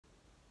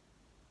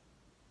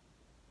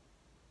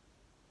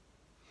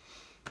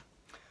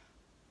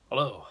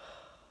Hello.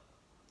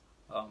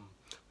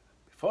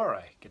 Before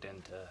I get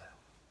into the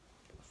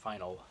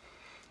final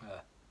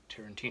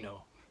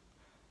Tarantino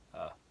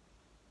uh,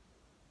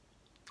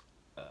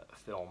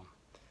 film,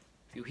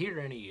 if you hear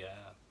any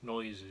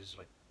noises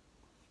like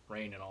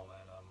rain and all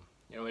that,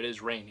 it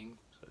is raining,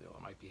 so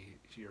it might be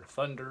hear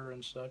thunder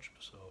and such.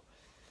 So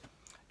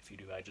if you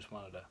do, I just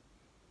wanted to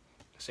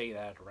say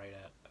that right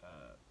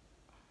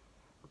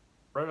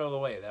out of the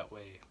way. That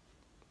way,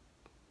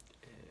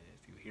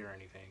 if you hear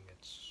anything,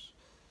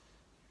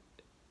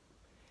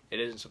 it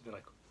isn't something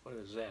like, what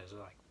is that? Is it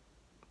like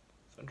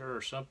thunder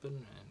or something?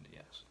 And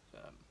yes,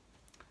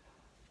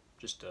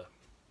 just to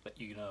let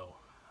you know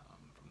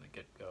from the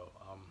get-go.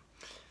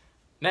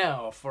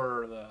 Now,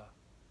 for the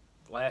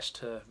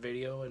last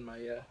video in my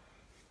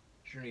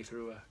journey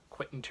through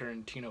Quentin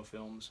Tarantino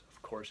films,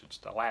 of course, it's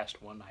the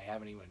last one I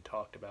haven't even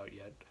talked about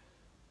yet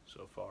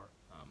so far.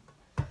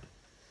 And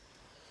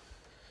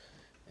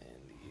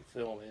the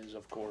film is,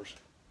 of course,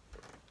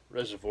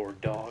 Reservoir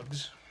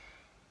Dogs.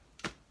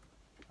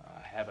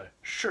 I have a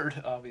shirt,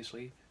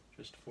 obviously,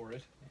 just for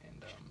it,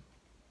 and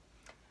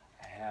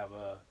I have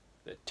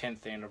the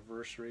 10th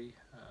anniversary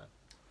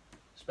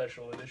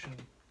special edition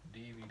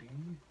DVD,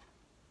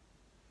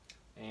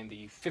 and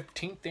the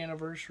 15th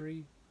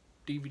anniversary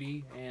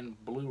DVD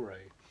and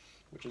Blu-ray,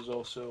 which is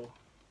also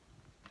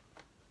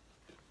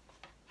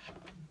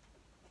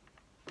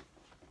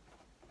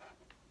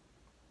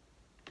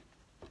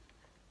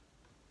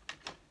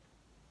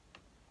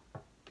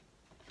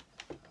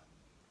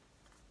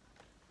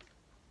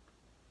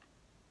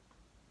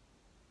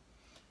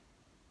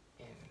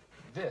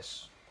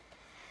this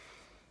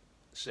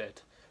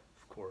set,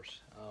 of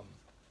course.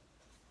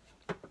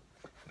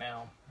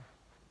 Now,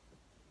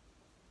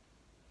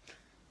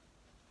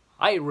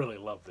 I really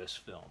love this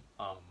film.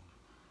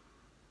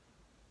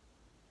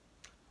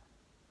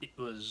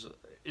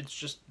 It's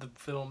just the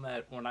film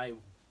that when I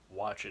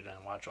watch it and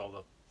I watch all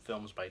the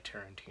films by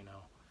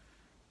Tarantino,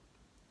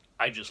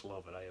 I just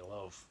love it. I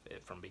love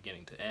it from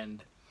beginning to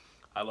end.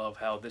 I love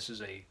how this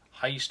is a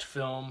heist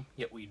film,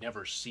 yet we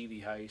never see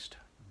the heist.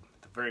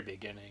 At the very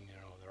beginning,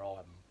 they're all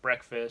having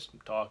breakfast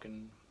and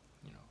talking,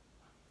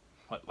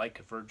 what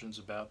like virgins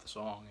about the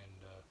song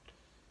and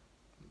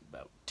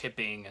about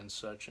tipping and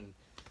such, and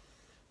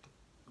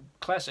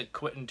classic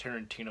Quentin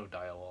Tarantino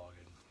dialogue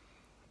and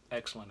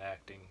excellent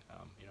acting.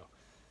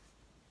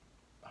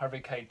 Harvey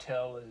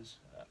Keitel is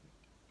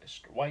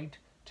Mr. White,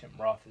 Tim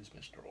Roth is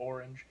Mr.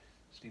 Orange,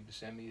 Steve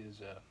Buscemi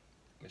is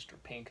Mr.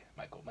 Pink,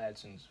 Michael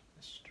Madsen's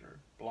Mr.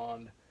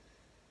 Blonde,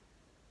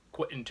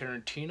 Quentin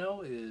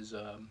Tarantino is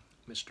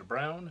Mr.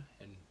 Brown,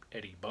 and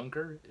Eddie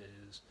Bunker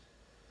is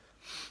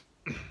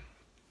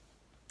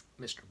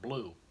Mr.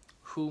 Blue,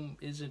 whom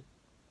isn't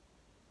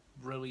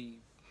really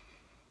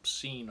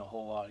seen a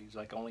whole lot. He's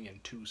like only in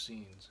 2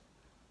 scenes.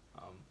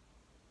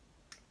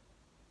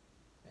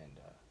 And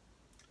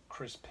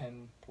Chris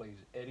Penn plays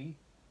Eddie,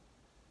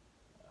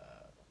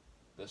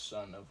 the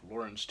son of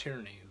Lawrence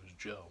Tierney, who's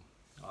Joe.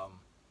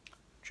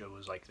 Joe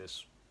is like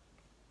this.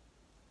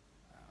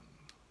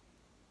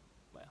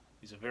 Well,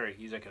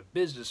 he's like a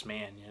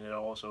businessman, and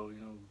also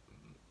in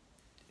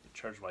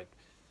charge of like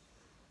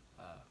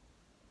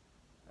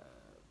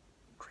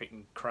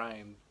creating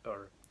crime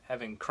or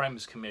having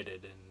crimes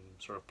committed and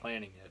sort of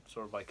planning it.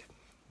 Sort of like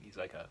he's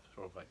like a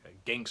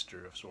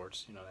gangster of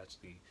sorts. That's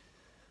the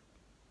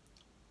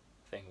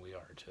thing we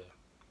are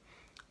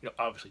to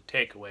obviously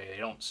take away. They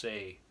don't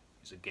say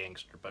he's a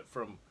gangster, but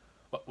from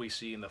what we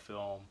see in the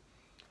film,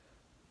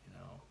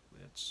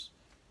 it's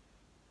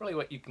really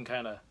what you can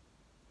kind of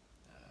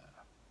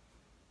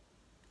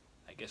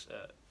I guess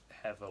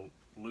have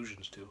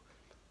allusions to.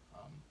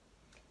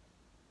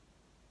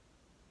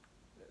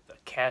 The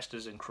cast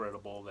is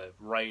incredible. The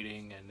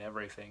writing and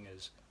everything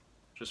is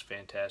just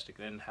fantastic.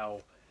 And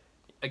how,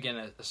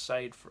 again,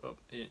 aside from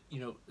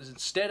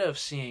instead of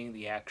seeing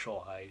the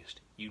actual heist,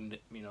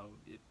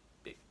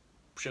 it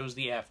shows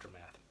the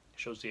aftermath. It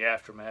shows the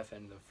aftermath,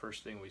 and the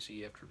first thing we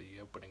see after the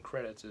opening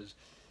credits is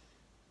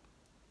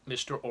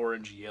Mr.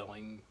 Orange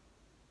yelling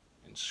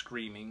and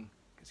screaming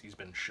because he's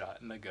been shot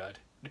in the gut,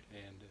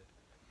 and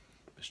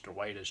Mr.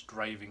 White is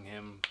driving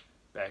him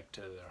back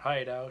to their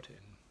hideout, and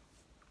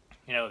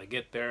they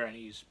get there, and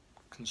he's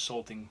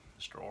consulting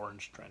Mr.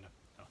 Orange, trying to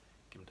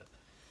get him to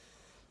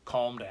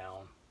calm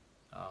down,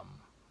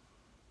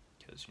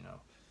 because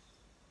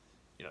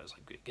it's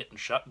like getting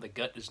shot in the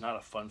gut is not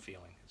a fun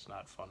feeling. It's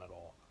not fun at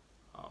all.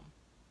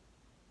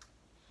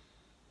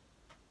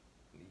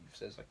 He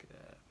says like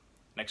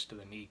next to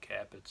the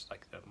kneecap, it's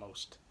like the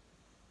most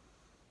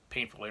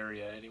painful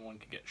area anyone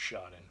could get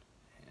shot in,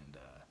 and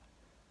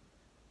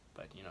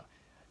but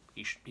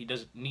he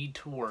doesn't need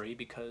to worry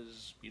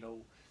because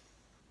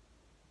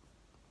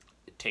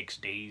it takes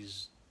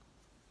days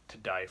to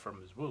die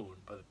from his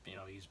wound, but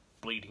he's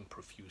bleeding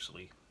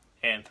profusely,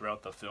 and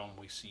throughout the film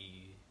we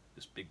see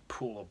this big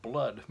pool of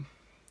blood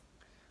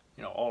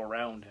all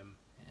around him,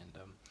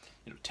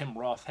 and Tim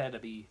Roth had to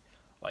be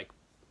like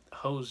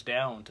hosed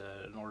down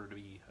in order to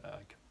be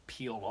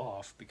peeled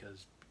off,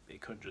 because they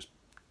couldn't just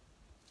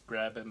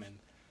grab him and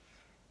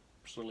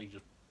slowly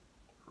just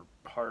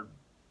hard,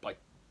 like,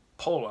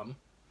 pull him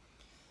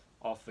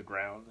off the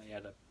ground. They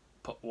had to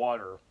put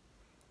water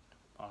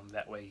on him.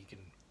 That way you can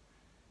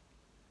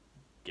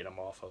get him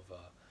off of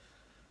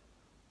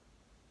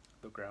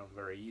the ground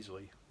very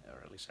easily,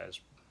 or at least as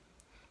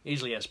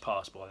easily as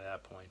possible at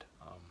that point.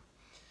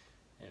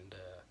 And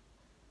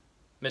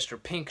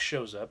Mr. Pink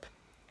shows up,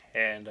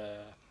 and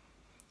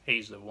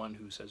he's the one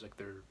who says like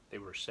they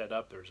were set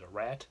up. There's a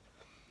rat,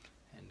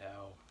 and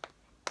now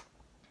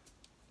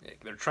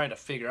they're trying to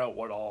figure out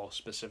what all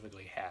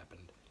specifically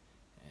happened.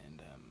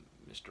 And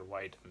Mr.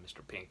 White and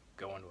Mr. Pink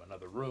go into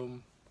another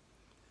room,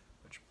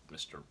 which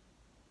Mr.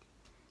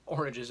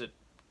 Orange isn't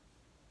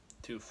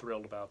too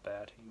thrilled about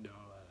that. You know,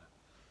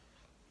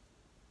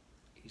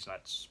 he's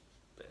not,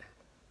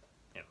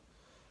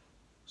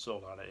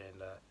 sold on it.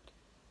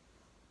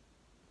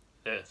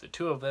 And the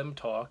two of them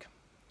talk,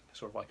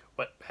 sort of like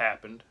what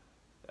happened,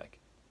 like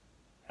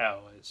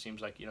how it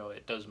seems like,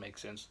 it does make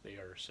sense they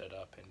are set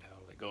up, and how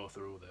they go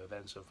through the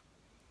events of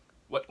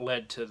what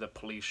led to the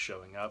police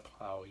showing up,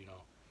 how,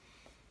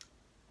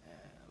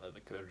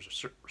 there's a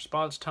certain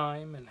response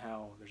time, and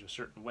how there's a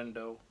certain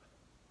window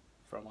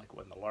from like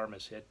when the alarm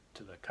is hit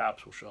to the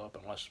cops will show up,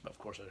 unless, of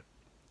course,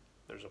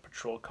 there's a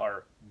patrol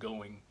car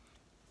going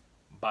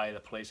by the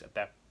place at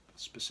that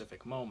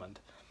specific moment.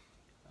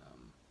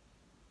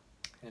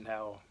 And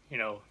how,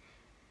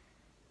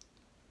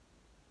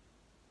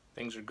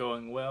 things are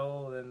going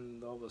well,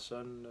 then all of a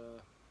sudden,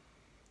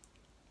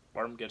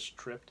 alarm gets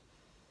tripped,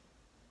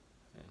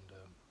 and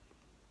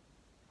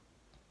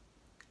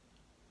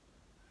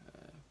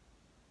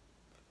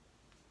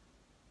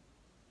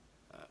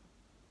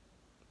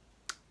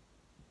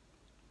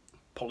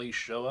police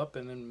show up,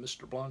 and then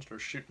Mr. Blonde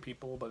starts shooting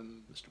people, but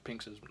Mr.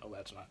 Pink says, no,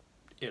 that's not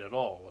it at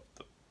all.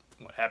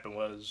 What happened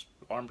was,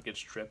 the alarm gets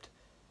tripped,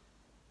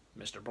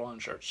 Mr. Blonde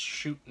starts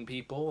shooting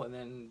people, and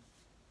then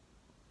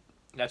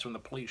that's when the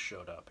police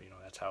showed up.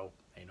 That's how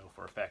they know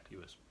for a fact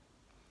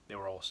they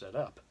were all set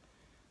up.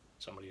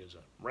 Somebody is a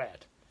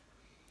rat.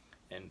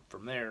 And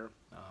from there,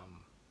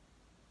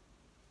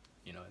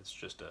 it's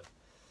just a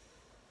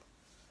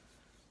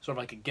sort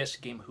of like a guess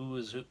game. Who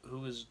is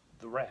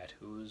the rat?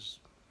 Who is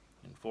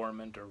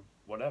informant or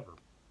whatever?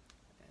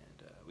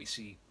 And we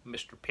see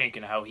Mr. Pink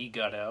and how he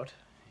got out,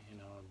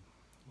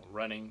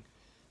 running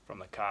from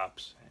the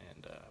cops,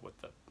 and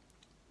with the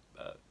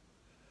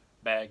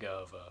bag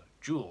of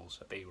jewels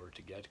that they were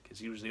to get, because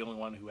he was the only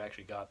one who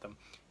actually got them.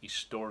 He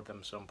stored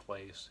them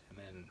someplace, and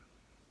then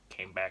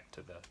came back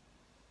to the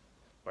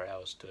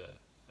warehouse to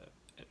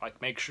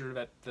make sure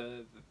that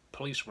the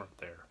police weren't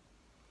there.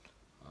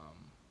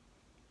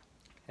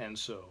 And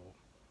so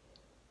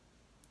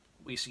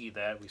we see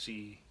that. We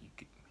see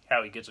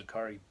how he gets a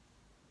car. He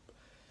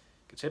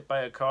gets hit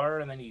by a car,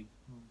 and then he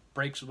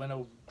breaks the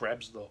window,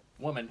 grabs the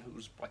woman,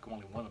 who's like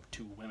only one of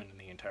two women in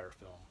the entire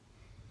film.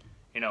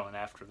 And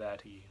after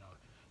that, he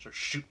starts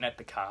shooting at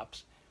the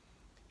cops,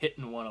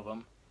 hitting one of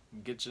them,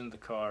 gets in the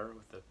car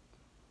with the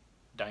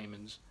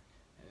diamonds,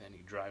 and then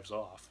he drives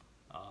off.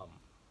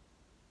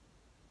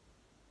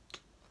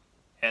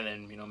 And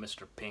then,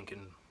 Mr. Pink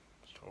and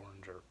Mr.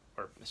 Orange,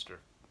 or Mr.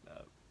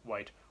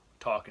 White,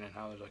 talking, and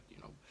how they're like,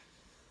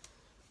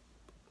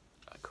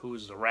 like,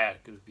 who's the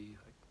rat? Could it be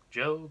like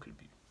Joe? Could it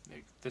be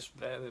like this,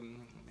 that,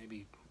 and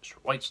maybe Mr.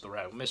 White's the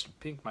rat. Mr.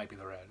 Pink might be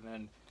the rat, and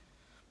then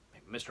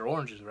Mr.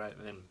 Orange is the rat,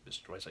 and then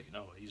Mr. White's like,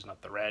 no, he's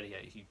not the rat.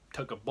 He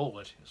took a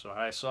bullet, so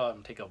I saw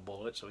him take a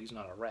bullet, so he's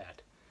not a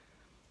rat.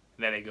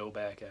 And then they go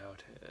back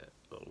out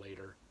a little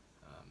later.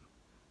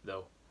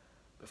 Though,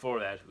 before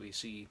that, we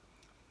see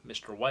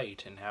Mr.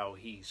 White and how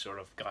he sort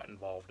of got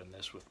involved in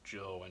this with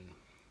Joe, and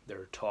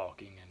they're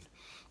talking. And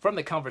from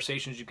the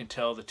conversations, you can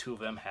tell the two of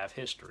them have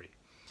history.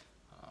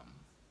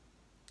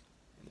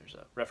 And there's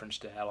a reference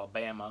to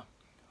Alabama,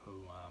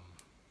 who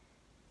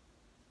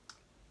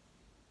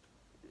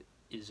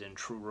is in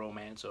True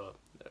Romance. A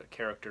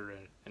character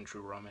in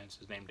True Romance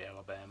is named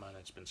Alabama, and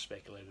it's been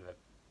speculated that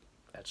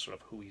that's sort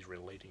of who he's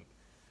relating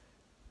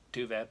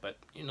to that, but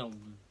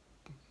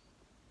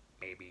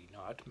maybe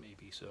not,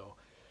 maybe so.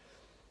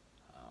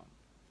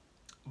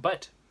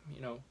 But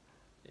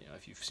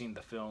if you've seen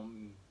the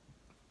film,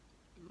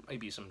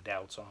 maybe some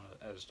doubts on it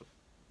as to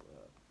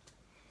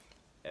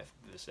if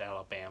this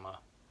Alabama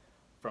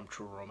from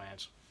True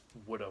Romance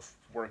would have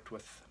worked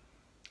with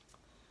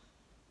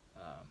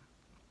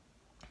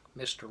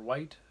Mr.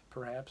 White,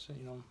 perhaps.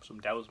 Some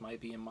doubts might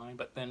be in mind,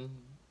 but then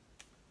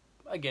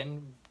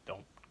again,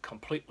 don't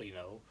completely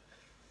know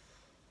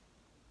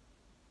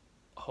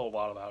a whole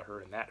lot about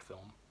her in that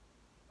film.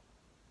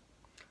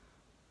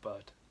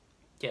 But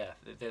yeah,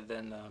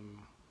 then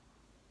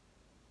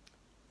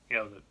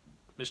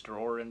Mr.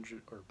 Orange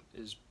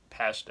is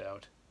passed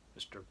out.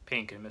 Mr.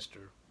 Pink and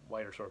Mr.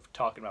 White are sort of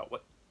talking about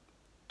what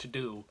to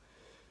do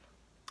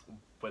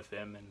with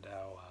him, and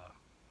how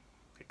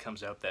it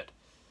comes out that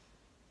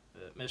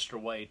Mr.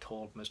 White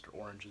told Mr.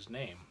 Orange's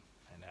name,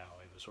 and how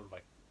it was sort of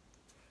like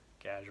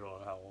casual,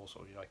 and how also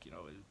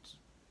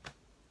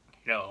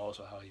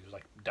also how he was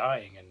like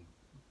dying, and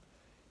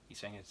he's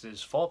saying it's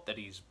his fault that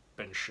he's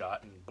been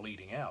shot and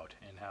bleeding out,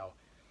 and how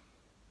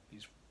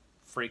he's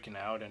freaking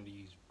out, and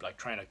he's like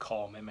trying to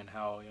calm him, and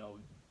how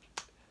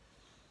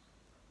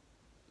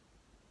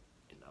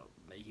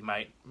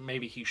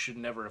maybe he should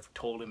never have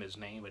told him his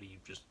name, but he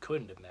just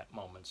couldn't in that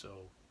moment. So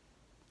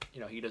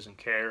he doesn't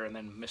care, and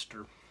then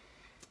Mr.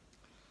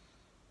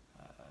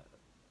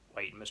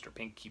 White and Mr.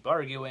 Pink keep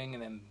arguing,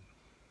 and then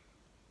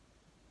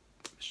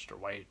Mr.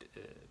 White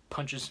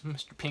punches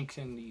Mr. Pink,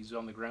 and he's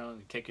on the ground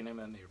and kicking him,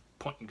 and they're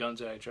pointing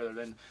guns at each other.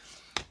 Then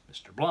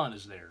Mr. Blonde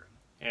is there,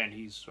 and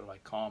he's sort of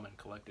like calm and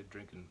collected,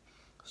 drinking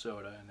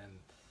soda, and then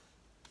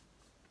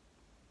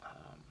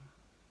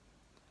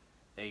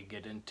they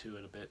get into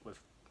it a bit with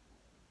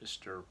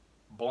Mr.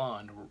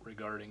 Blonde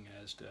regarding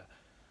as to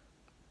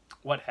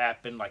what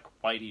happened, like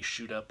why did he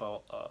shoot up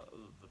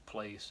the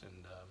place,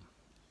 and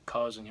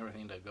causing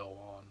everything to go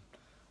on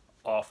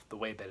off the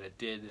way that it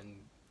did, and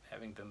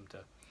having them to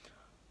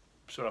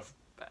sort of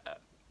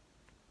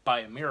by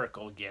a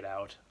miracle get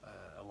out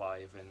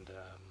alive, and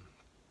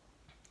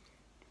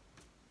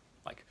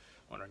like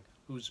wondering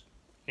who is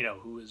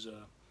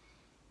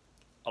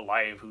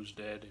alive, who's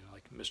dead.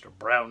 Like Mr.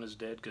 Brown is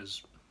dead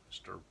because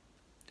Mr.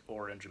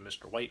 Orange and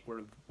Mr. White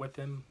were with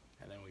him,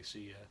 and then we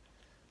see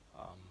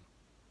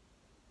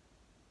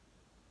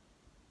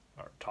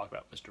or talk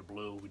about Mr.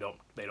 Blue.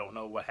 They don't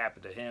know what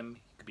happened to him.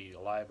 He could be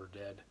alive or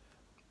dead,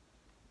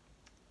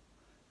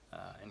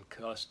 in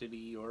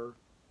custody or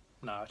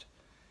not.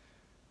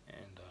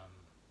 And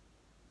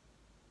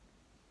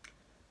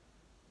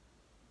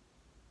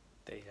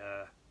they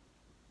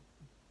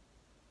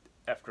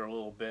after a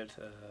little bit,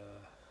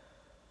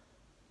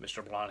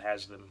 Mr. Blonde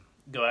has them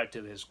go out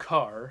to his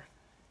car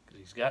because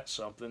he's got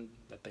something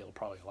that they'll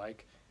probably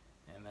like,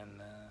 and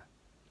then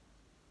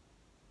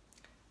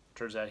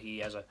turns out he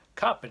has a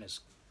cop in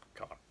his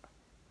car,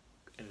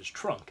 in his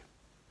trunk.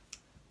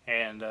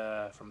 And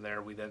from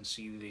there we then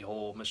see the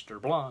whole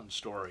Mr. Blonde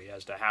story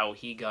as to how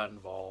he got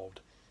involved,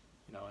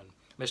 and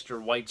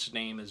Mr. White's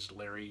name is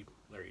Larry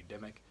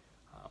Dimmick,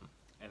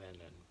 and then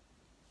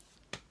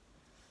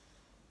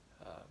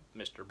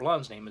Mr.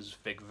 Blonde's name is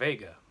Vic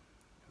Vega,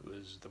 who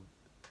is the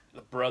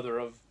brother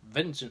of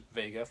Vincent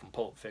Vega from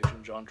Pulp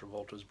Fiction, John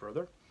Travolta's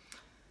brother.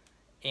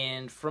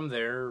 And from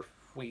there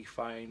we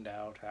find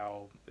out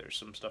how there's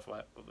some stuff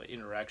about the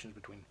interactions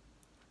between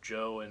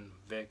Joe and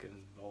Vic,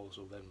 and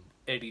also then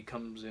Eddie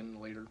comes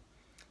in later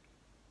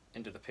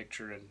into the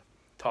picture and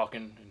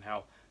talking, and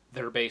how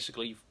they're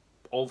basically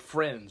old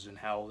friends, and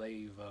how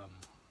they've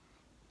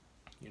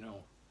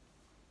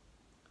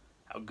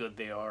how good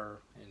they are,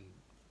 and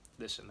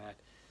this and that,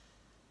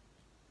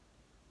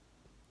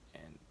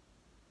 and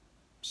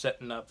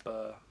setting up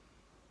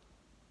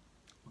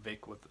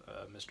Vic with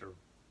Mr.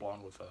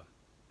 Blonde with a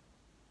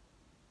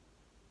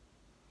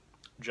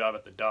job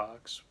at the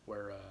docks,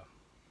 where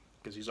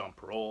because he's on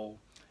parole,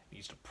 he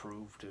needs to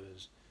prove to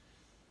his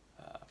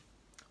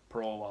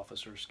parole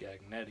officer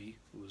Scagnetti,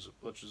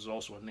 which is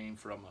also a name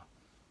from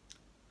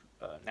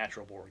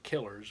Natural Born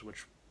Killers,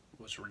 which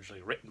was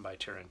originally written by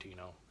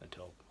Tarantino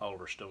until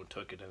Oliver Stone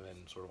took it and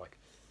then sort of like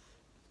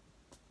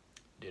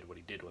did what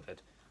he did with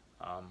it.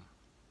 There's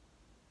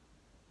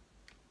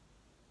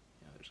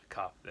a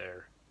cop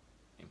there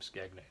named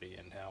Scagnetti,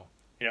 and how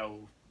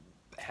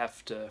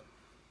have to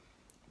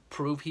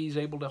prove he's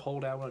able to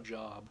hold down a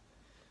job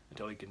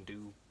until he can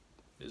do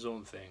his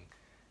own thing.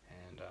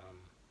 And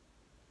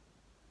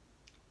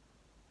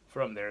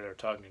from there they're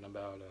talking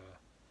about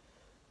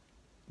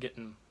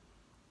getting,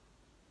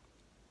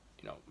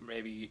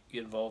 maybe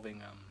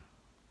involving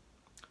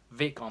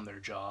Vic on their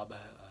job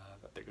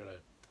that they're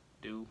gonna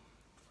do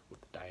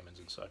with the diamonds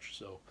and such.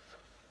 So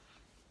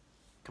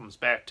comes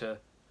back to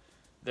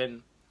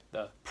then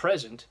the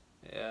present,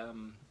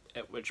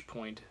 at which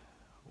point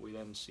we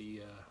then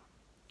see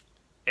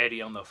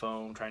Eddie on the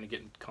phone trying to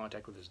get in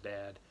contact with his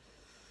dad,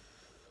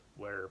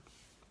 where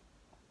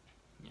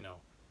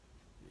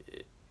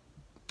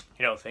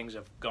things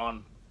have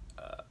gone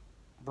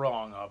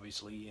wrong,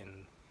 obviously,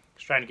 and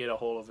he's trying to get a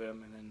hold of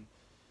him, and then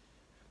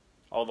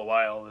all the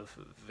while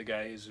the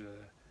guy's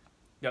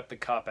got the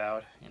cop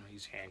out,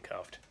 he's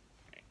handcuffed,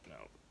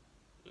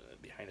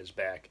 behind his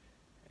back,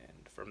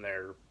 and from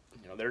there,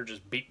 they're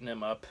just beating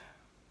him up,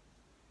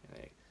 and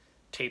they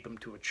tape him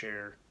to a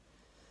chair,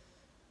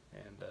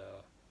 and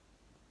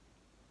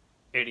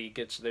Eddie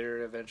gets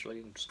there eventually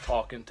and just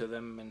talking to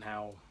them, and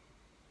how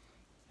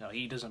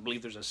he doesn't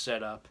believe there's a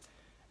setup,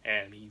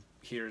 and he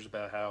hears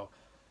about how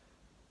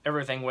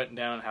everything went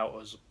down, how it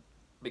was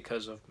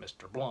because of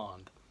Mr.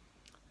 Blonde,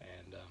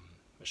 and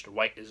Mr.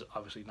 White is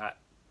obviously not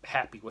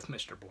happy with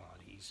Mr.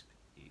 Blonde. He's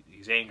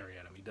angry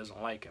at him. He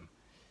doesn't like him.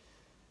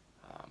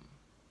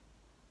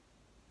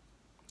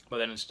 But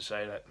then it's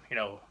decided that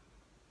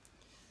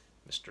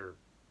Mr.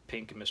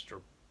 Pink and Mr.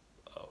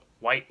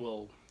 White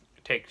will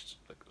take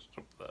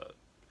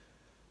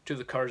to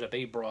the cars that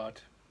they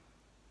brought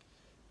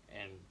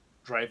and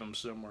drive them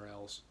somewhere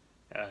else,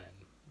 and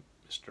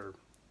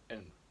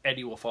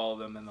Eddie will follow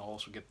them, and they'll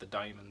also get the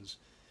diamonds,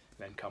 and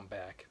then come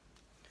back.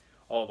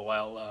 All the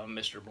while,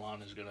 Mr.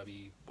 Blonde is going to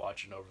be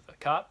watching over the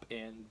cop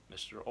and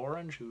Mr.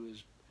 Orange, who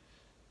is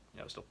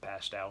still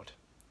passed out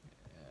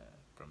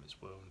from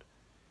his wound,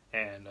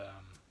 and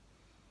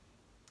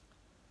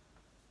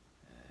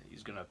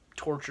he's gonna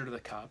torture the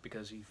cop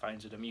because he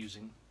finds it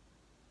amusing.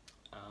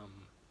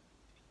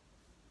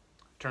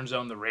 Turns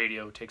on the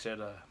radio, takes out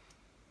a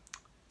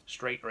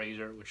straight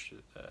razor, which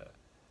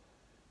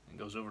and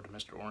goes over to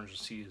Mr. Orange to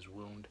see his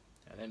wound,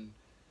 and then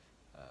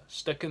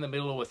Stuck in the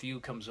Middle with You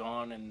comes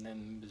on, and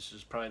then this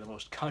is probably the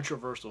most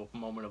controversial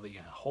moment of the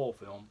whole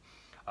film.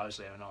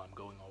 Obviously, I know I'm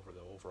going over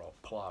the overall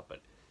plot,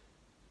 but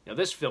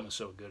this film is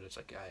so good. It's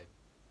like I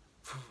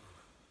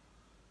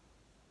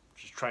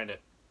just trying to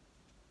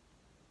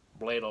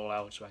lay it all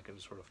out so I can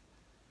sort of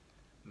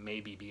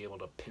maybe be able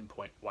to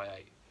pinpoint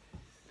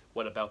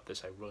what about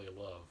this I really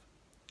love.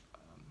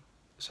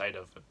 Aside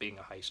of it being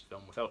a heist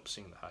film without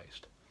seeing the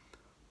heist.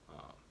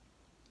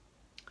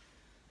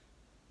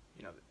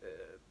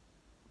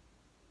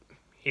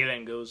 He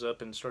then goes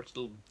up and starts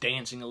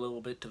dancing a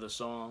little bit to the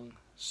song,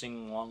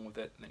 singing along with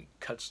it, and then he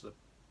cuts the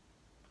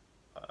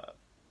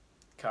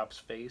cop's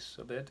face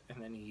a bit,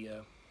 and then he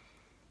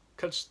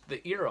cuts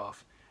the ear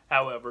off.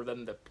 However,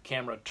 then the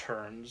camera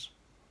turns,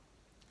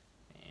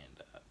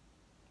 and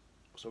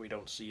so we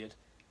don't see it.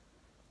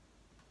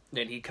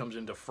 Then he comes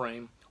into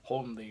frame,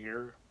 holding the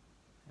ear,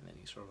 and then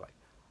he's sort of like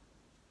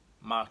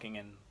mocking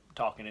and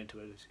talking into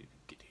it as you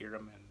could hear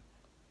him,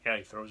 and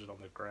he throws it on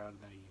the ground,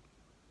 and then he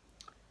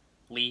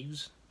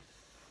leaves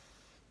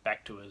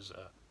back to his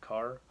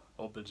car,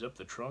 opens up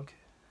the trunk,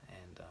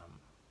 and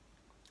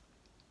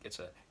gets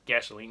a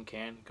gasoline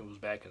can, goes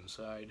back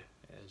inside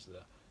as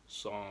the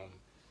song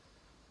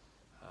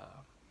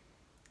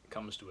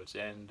comes to its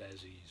end,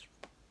 as he's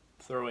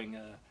throwing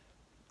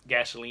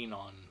gasoline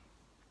on,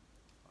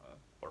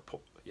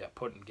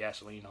 putting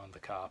gasoline on the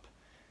cop,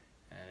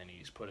 and then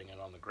he's putting it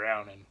on the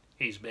ground, and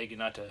he's begging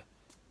not to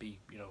be,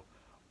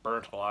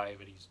 burnt alive,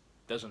 and he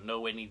doesn't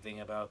know anything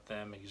about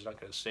them, and he's not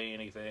going to say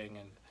anything,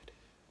 and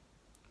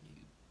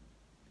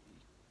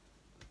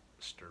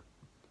Mr.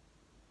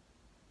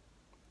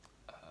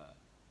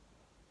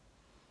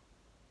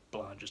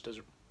 Blonde just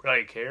doesn't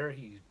really care.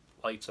 He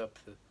lights up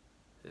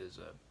his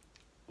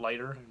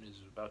lighter and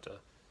is about to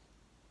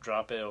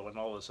drop it, when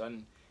all of a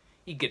sudden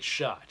he gets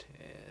shot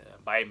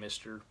by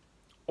Mr.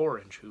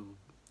 Orange, who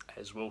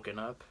has woken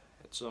up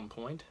at some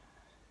point.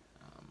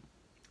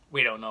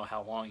 We don't know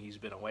how long he's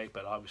been awake,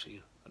 but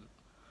obviously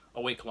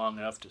awake long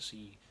enough to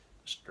see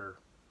Mr.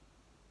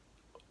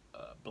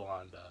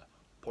 Blonde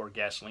pour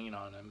gasoline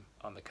on him,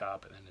 on the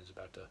cop, and then is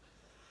about to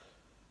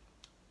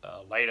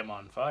light him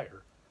on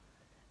fire.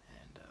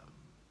 And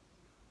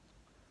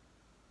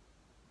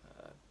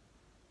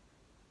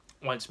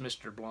once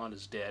Mr. Blonde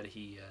is dead,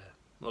 he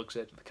looks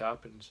at the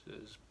cop and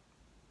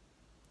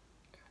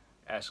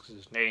asks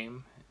his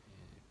name.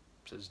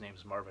 He says his name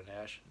is Marvin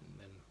Ash, and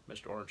then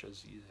Mr. Orange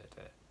says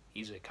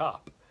he's a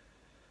cop.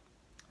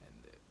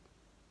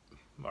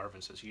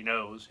 Marvin says he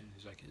knows, and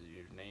he's like,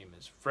 your name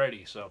is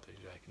Freddie something.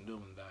 He's like,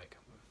 Newendike,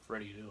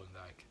 Freddie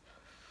Newendike.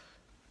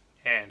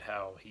 And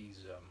how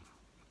he's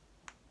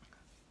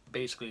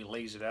basically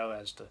lays it out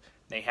as to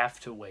they have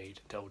to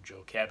wait until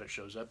Joe Cabot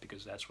shows up,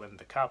 because that's when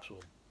the cops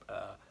will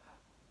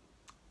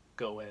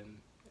go in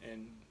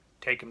and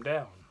take him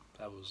down.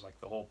 That was like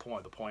the whole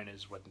point. The point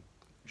is when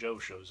Joe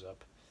shows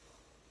up,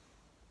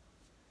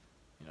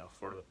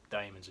 for the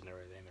diamonds and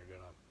everything, they're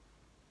gonna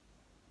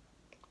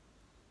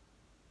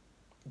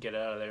get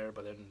out of there,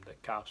 but then the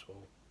cops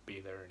will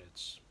be there, and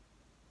it's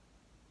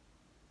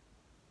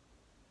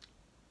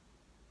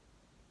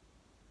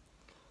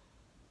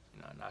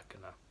not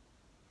gonna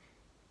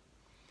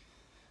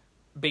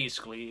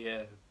basically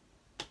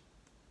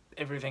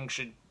everything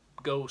should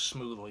go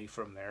smoothly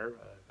from there,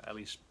 at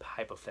least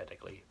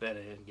hypothetically. Then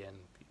again,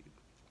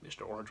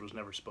 Mr. Orange was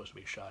never supposed to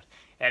be shot.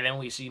 And then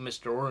we see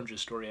Mr.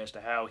 Orange's story as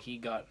to how he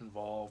got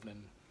involved,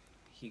 and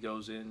he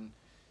goes in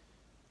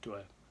to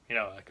a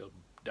like a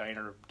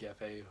diner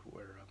cafe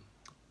where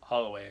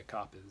Holloway, a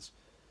cop, is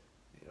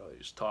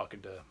he's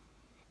talking to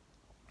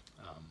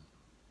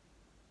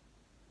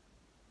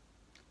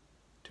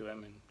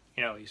him,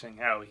 and he's saying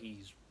how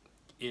he's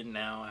in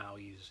now, how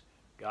he's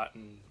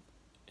gotten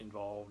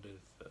involved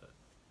with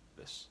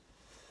this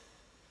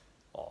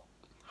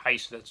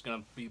heist that's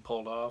going to be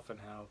pulled off, and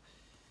how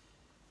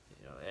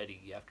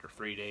Eddie, after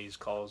 3 days,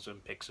 calls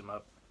him, picks him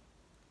up,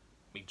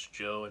 meets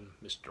Joe and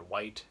Mr.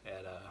 White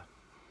at a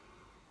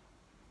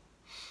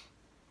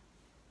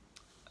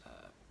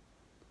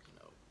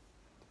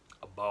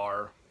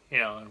bar,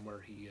 and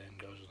where he then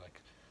goes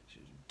like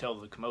tell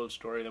the commode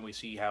story. Then we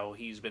see how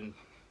he's been,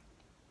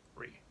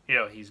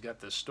 he's got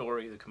this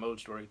story, the commode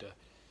story, to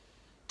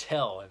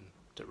tell and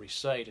to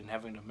recite and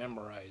having to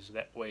memorize.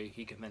 That way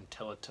he can then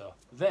tell it to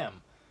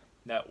them.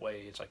 That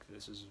way it's like,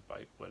 this is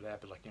like what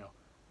happened. Like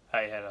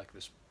I had like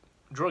this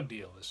drug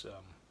deal. This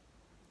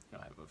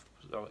I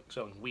was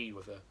selling weed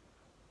with a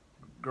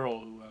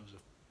girl who I was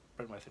a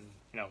friend with, and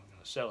I'm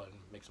gonna sell it and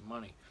make some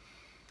money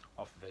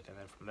off of it, and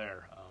then from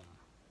there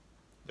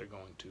they're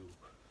going to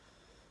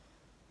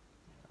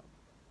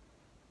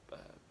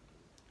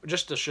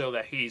just to show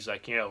that he's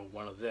like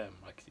one of them,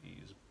 like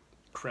he's a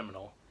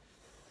criminal,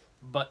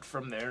 But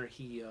from there,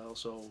 he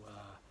also,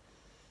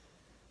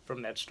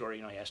 from that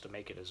story, he has to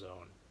make it his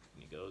own.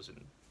 And he goes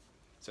and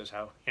says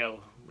how, when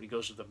he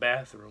goes to the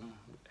bathroom,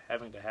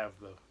 having to have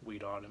the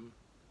weed on him,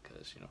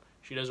 because,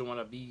 she doesn't want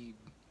to be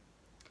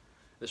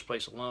this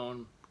place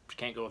alone. She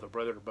can't go with her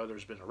brother. Her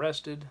brother's been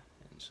arrested,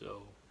 and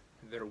so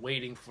they're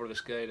waiting for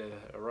this guy to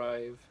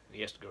arrive, and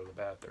he has to go to the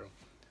bathroom.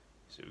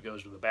 So he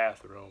goes to the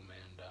bathroom,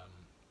 and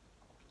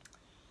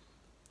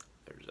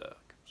there's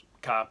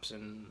cops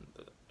and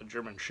a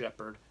German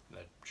Shepherd, and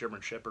the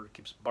German Shepherd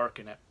keeps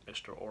barking at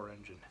Mr.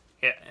 Orange,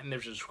 and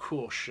there's this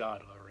cool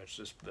shot where it's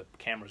just the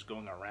camera's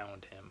going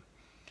around him,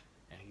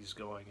 and he's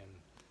going and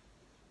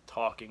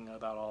talking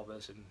about all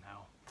this, and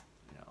how,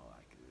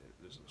 like,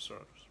 there's a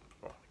sort of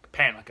like a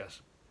pan, like a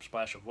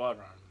splash of water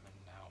on him, and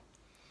how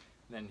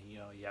then,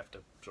 you have to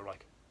sort of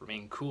like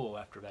remain cool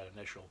after that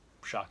initial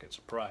shock and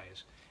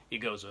surprise. He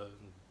goes to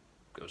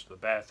the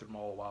bathroom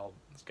all while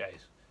this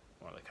guy's,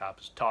 one of the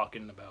cops, is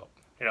talking about,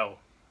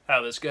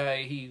 how this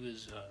guy, he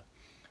was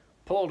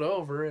pulled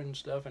over and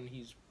stuff, and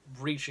he's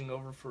reaching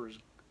over for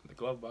the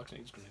glove box, and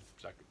he's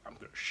like, I'm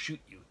gonna shoot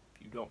you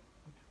if you don't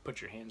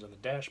put your hands on the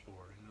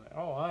dashboard. And like,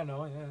 oh, I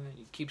know. And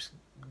he keeps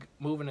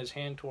moving his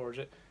hand towards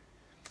it,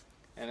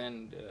 and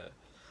then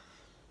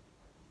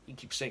he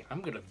keeps saying,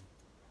 I'm gonna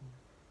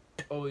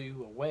tow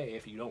you away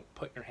if you don't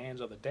put your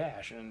hands on the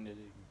dash. And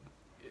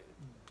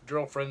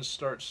girlfriend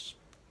starts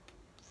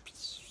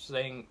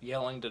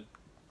yelling to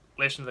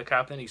listen to the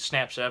cop. Then he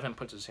snaps at him,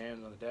 puts his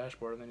hands on the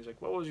dashboard, and then he's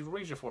like, what was you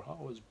reaching for? Oh,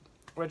 it was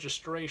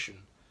registration.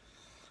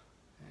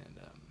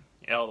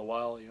 And all the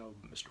while,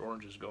 Mr.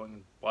 Orange is going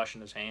and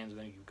washing his hands, and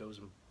then he goes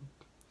and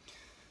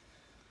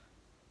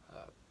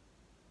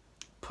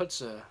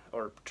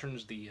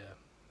turns the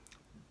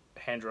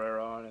hand dryer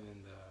on, and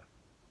then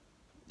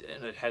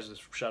and it has this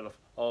shot of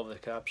all the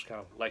cops kind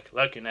of like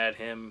looking at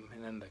him,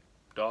 and then the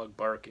dog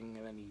barking,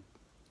 and then he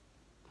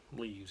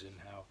leaves, and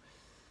how,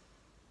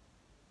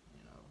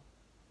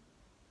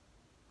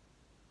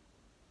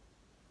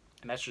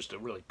 and that's just a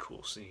really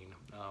cool scene.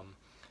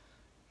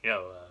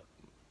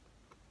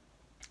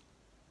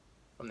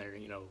 From there,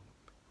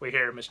 we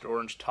hear Mr.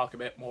 Orange talk a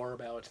bit more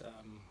about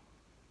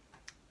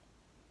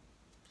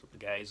the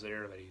guys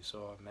there that he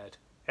saw and met.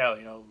 Hell,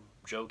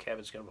 Joe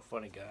Cabot's kind of a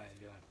funny guy,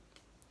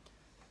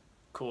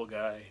 cool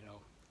guy,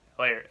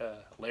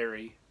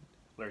 Larry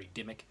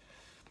Dimmick,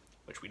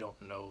 which we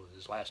don't know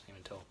his last name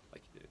until,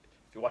 like, if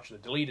you watch the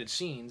deleted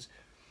scenes,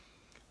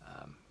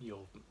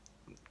 you'll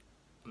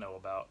know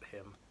about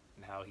him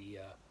and how he,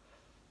 a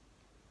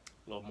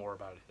little more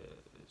about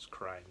his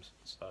crimes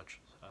and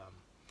such.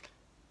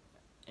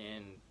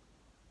 And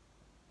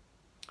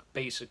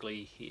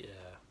basically, he,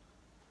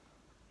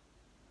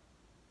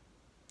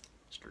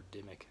 Mr.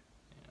 Dimmick,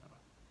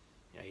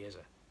 he has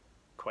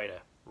quite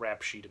a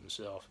rap sheet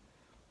himself.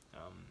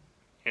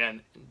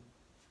 And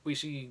we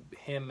see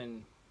him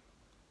and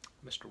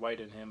Mr. White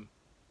and him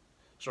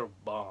sort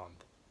of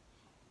bond,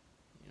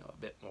 a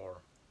bit more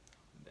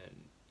than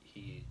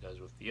he does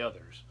with the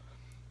others.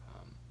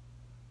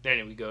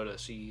 Then we go to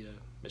see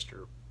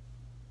Mr.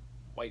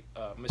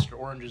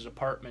 Orange's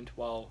apartment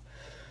while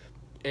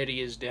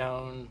Eddie is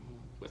down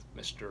with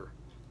Mr.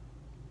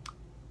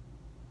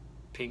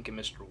 Pink and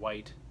Mr.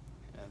 White,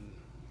 and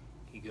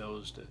he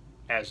goes to,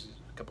 has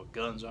a couple of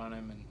guns on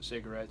him and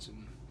cigarettes,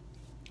 and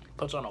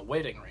puts on a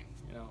wedding ring.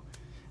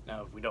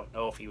 Now we don't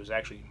know if he was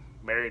actually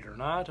married or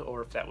not,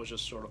 or if that was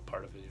just sort of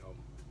part of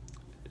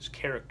his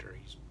character.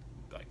 He's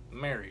like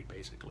married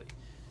basically,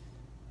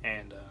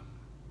 and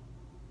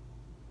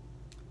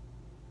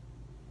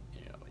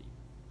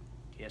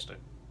he has to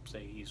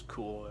say he's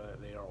cool.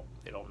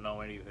 They don't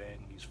know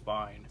anything. He's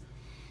fine.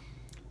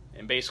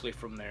 And basically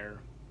from there,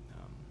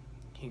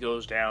 he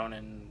goes down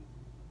and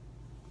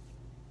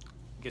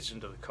gets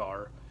into the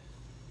car.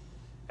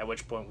 At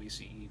which point we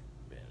see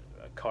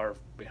a car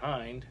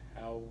behind.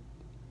 How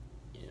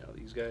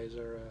these guys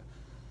are,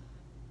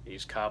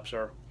 these cops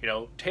are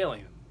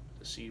tailing them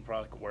to see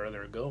probably where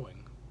they're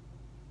going.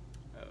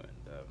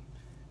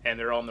 And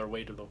they're on their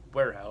way to the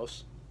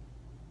warehouse.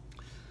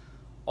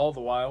 All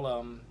the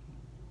while,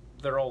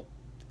 they're all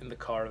in the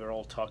car. They're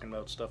all talking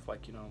about stuff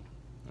like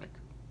like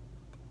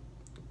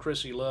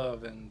Chrissy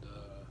Love and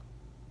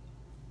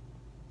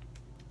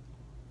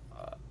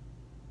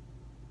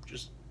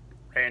just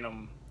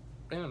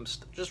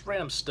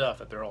random stuff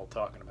that they're all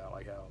talking about,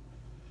 like how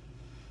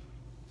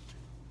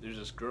there's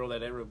this girl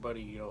that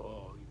everybody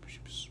she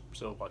was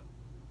so like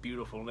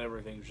beautiful and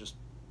everything. It was just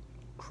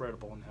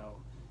incredible, and how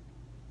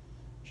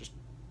just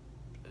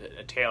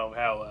a tale of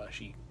how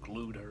she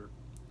glued her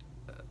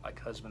like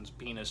husband's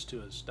penis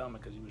to his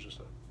stomach because he was just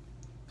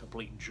a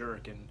complete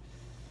jerk. And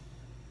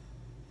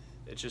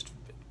it's just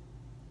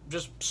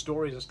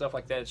stories and stuff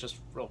like that. It's just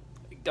real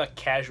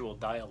casual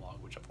dialogue,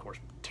 which of course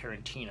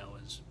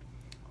Tarantino is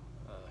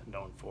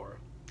known for.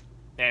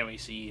 And we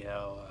see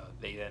how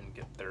they then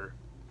they're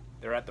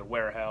at their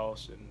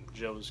warehouse, and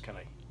Joe's kind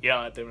of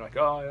yelling at them like,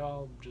 oh,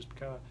 y'all just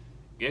kind of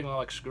giggling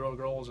like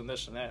girls and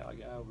this and that. Like,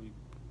 we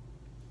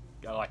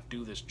gotta like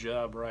do this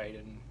job right,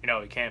 and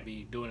you can't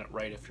be doing it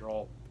right if you're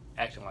all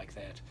acting like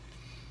that.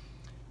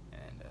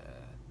 And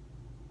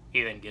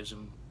he then gives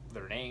them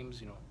their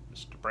names,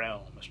 Mr.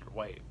 Brown, Mr.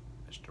 White,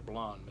 Mr.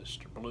 Blonde,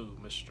 Mr. Blue,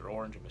 Mr.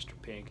 Orange, and Mr.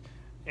 Pink.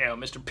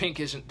 Mr. Pink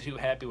isn't too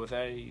happy with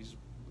that. He's,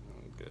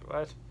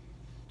 what?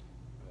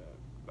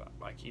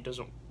 Like, he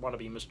doesn't want to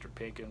be Mr.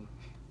 Pink, and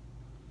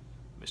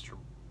Mr.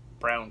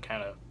 Brown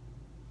kind of,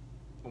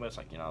 well, it's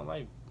like,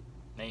 my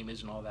name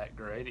isn't all that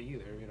great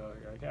either,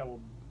 like, yeah, well,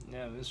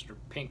 yeah, Mr.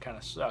 Pink kind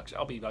of sucks.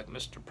 I'll be like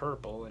Mr.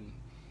 Purple, and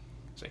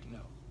it's like, no,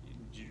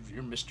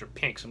 you're Mr.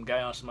 Pink. Some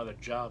guy on some other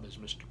job is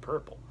Mr.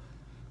 Purple,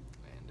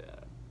 and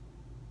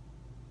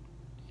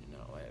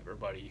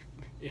everybody,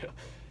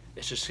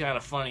 it's just kind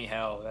of funny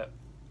how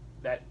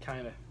that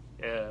kind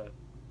of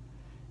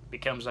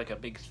becomes like a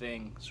big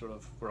thing, sort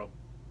of, for a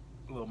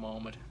little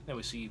moment. Then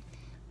we see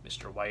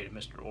Mr. White and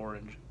Mr.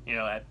 Orange,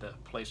 at the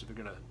place that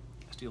they're gonna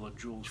steal the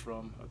jewels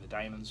from, or the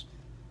diamonds,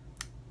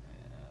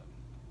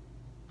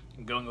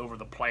 going over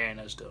the plan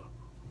as to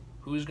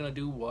who's gonna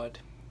do what.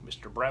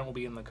 Mr. Brown will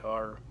be in the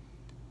car,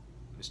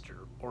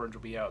 Mr. Orange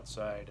will be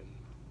outside, and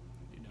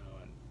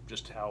and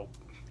just how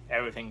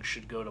everything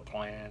should go to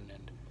plan.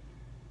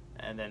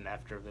 And then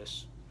after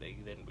this, we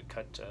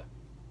cut to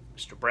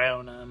Mr.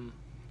 Brown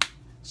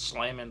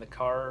slamming the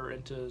car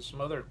into some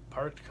other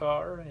parked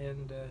car,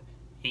 and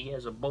he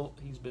has a bullet.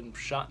 He's been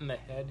shot in the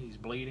head. He's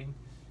bleeding,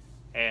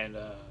 and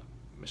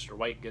Mr.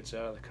 White gets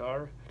out of the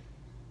car,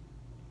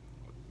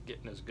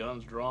 getting his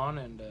guns drawn,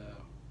 and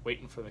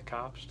waiting for the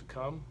cops to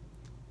come.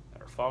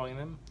 They're following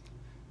them,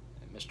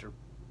 and Mr.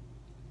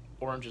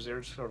 Orange is there,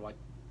 just sort of like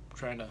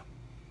trying to,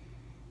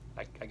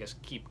 I guess,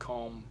 keep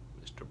calm.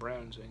 Mr.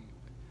 Brown saying,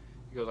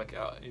 he goes like,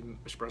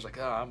 Mr. Brown's like,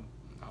 I'm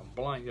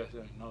blind. He goes,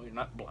 no, you're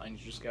not blind.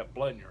 You just got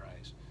blood in your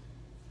eyes.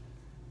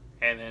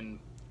 And then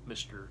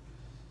Mr.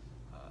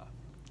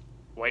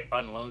 White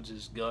unloads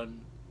his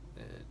gun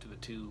to the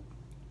two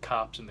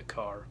cops in the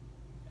car.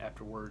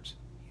 Afterwards,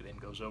 he then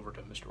goes over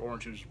to Mr.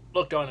 Orange, who's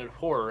looked on in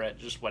horror at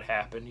just what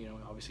happened.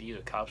 Obviously he's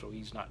a cop, so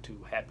he's not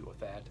too happy with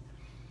that.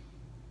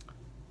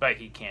 But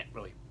he can't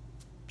really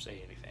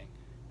say anything.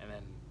 And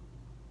then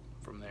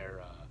from there,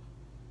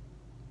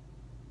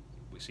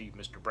 we see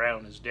Mr.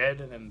 Brown is dead,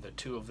 and then the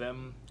two of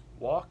them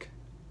walk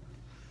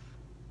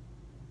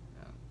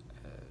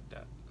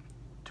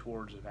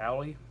towards an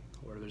alley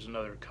where there's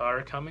another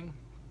car coming,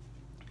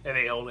 and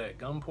they hold it at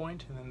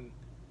gunpoint. And then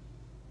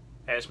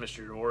as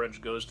Mr.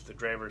 Orange goes to the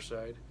driver's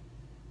side,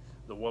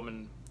 the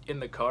woman in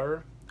the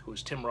car, who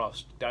is Tim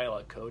Roth's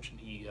dialect coach, and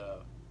he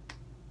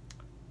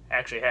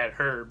actually had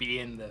her be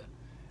in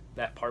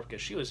that part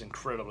because she was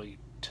incredibly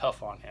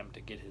tough on him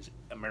to get his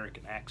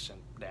American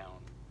accent down.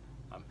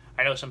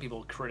 I know some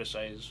people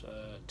criticize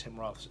Tim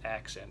Roth's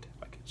accent,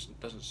 like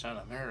it doesn't sound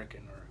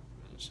American, or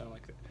doesn't sound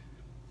like that.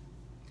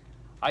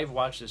 I've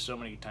watched this so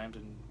many times,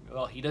 and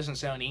well, he doesn't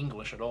sound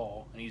English at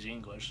all, and he's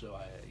English, so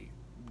he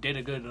did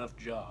a good enough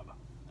job.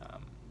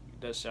 He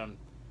does sound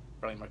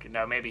really American.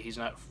 Now, maybe he's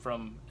not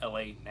from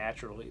L.A.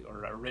 naturally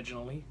or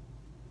originally.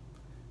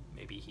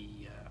 Maybe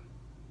he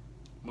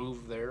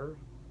moved there,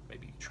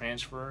 maybe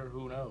transfer,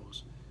 who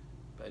knows?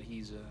 But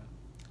he's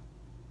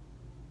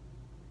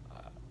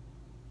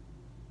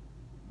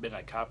been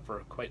a cop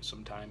for quite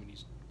some time, and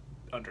he's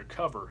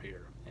undercover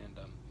here. And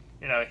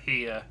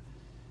he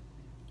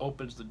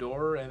opens the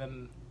door, and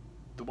then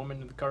the woman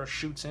in the car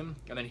shoots him,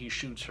 and then he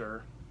shoots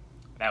her.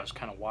 That was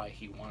kind of why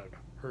he wanted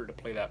her to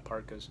play that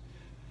part, because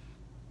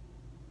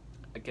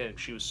again,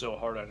 she was so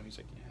hard on him. He's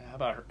like,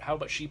 yeah, how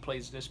about she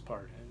plays this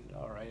part? And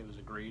all right, it was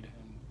agreed.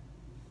 And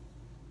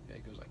yeah,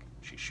 he goes like,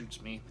 she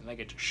shoots me, and I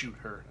get to shoot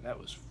her, and that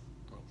was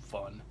real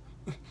fun.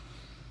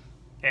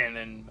 And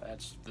then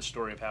that's the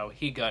story of how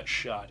he got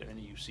shot, and then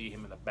you see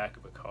him in the back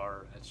of a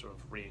car. That sort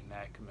of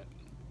reenactment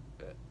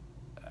that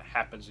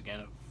happens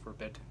again for a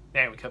bit.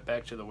 Then we cut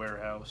back to the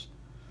warehouse.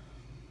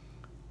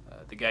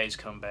 The guys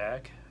come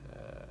back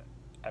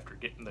after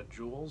getting the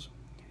jewels,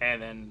 and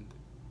then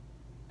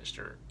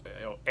Mr.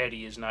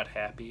 Eddie is not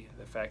happy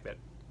the fact that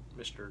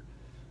Mr.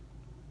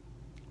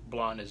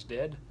 Blonde is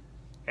dead,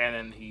 and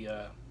then he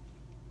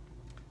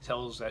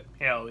tells that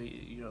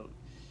he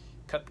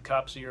cut the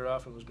cop's ear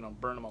off and was going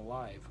to burn him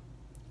alive.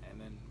 And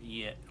then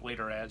he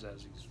later adds,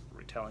 as he's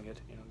retelling it,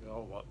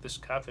 oh well, this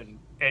cop, and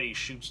Eddie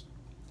shoots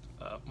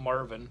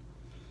Marvin.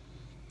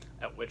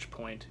 At which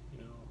point,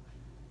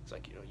 it's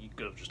like, you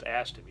could have just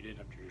asked him. You didn't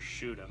have to just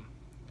shoot him.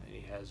 And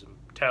he has him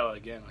tell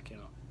again, like,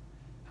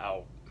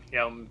 how,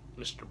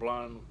 Mr.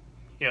 Blonde,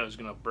 is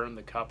going to burn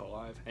the cop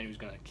alive, and he was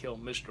going to kill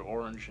Mr.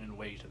 Orange and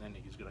wait, and then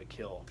he was going to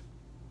kill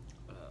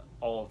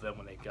all of them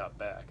when they got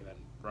back, and then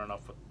run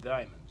off with the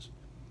diamonds.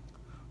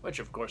 Which,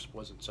 of course,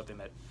 wasn't something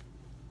that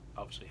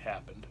obviously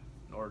happened,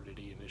 nor did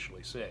he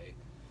initially say.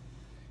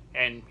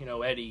 And,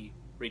 Eddie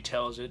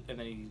retells it, and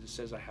then he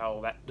says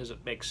how that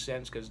doesn't make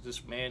sense, because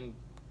this man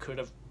could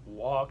have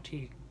walked.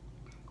 He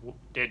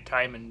did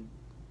time in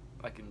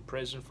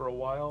prison for a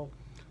while,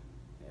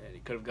 and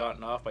he could have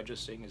gotten off by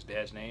just saying his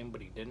dad's name,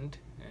 but he didn't,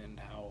 and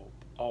how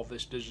all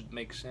this doesn't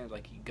make sense.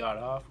 Like, he got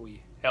off,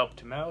 we helped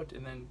him out,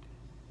 and then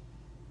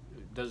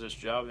does this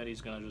job, and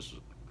he's gonna just,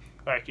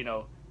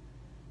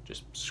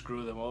 just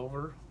screw them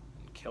over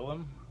and kill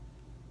them.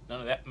 None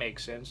of that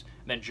makes sense.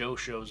 And then Joe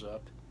shows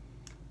up,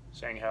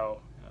 saying how,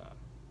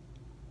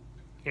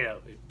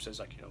 it says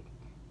like,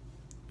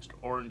 Mr.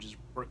 Orange is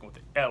working with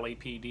the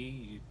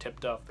LAPD. You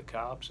tipped off the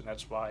cops, and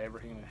that's why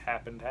everything that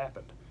happened.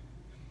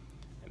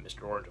 And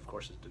Mr. Orange, of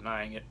course, is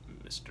denying it.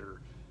 Mr.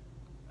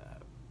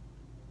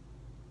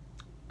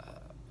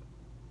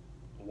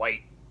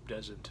 White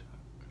doesn't,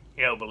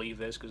 believe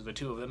this, because the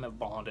two of them have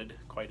bonded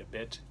quite a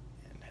bit,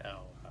 and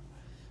how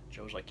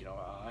Joe's like,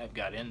 I've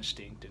got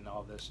instinct and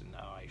all this, and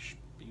now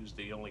he was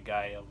the only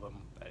guy of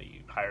them that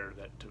he hired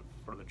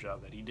for the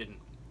job that he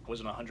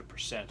wasn't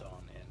 100%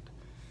 on,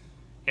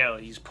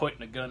 and he's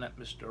pointing a gun at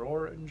Mr.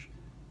 Orange.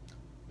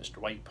 Mr.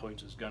 White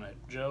points his gun at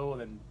Joe,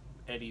 and then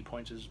Eddie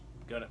points his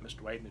gun at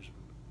Mr. White, and there's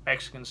a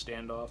Mexican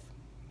standoff,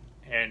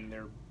 and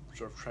they're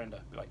sort of trying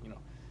to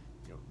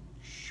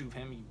shoot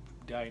him, you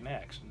die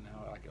next. And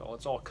now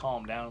let's all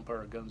calm down, put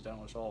our guns down,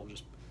 let's all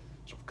just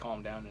sort of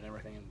calm down and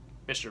everything. And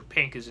Mr.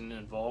 Pink isn't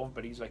involved,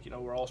 but he's like,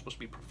 we're all supposed to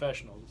be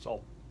professionals. Let's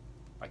all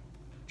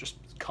just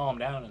calm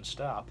down and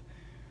stop.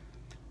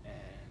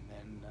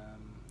 And then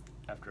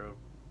after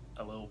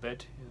a little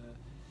bit,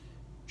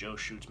 Joe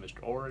shoots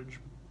Mr. Orange.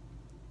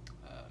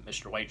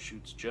 Mr. White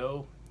shoots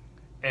Joe.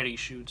 Eddie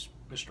shoots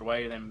Mr.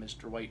 White, and then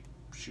Mr. White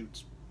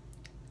shoots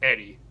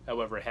Eddie.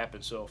 However, it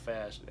happened so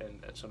fast, and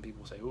some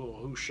people say, "Oh,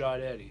 who shot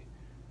Eddie?"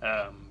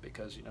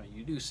 Because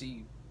you do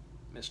see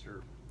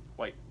Mr.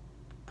 White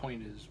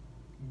point his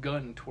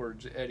gun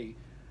towards Eddie,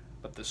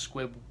 but the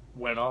squib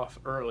went off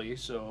early,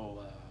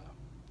 so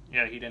he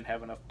didn't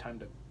have enough time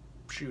to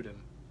shoot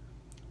him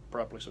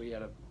properly. So he had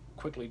to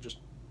quickly just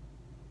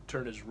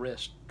turn his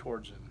wrist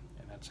towards him,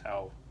 and that's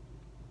how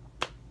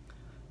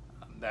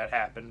that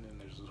happened.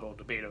 And there's this whole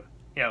debate of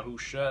who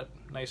shot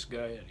nice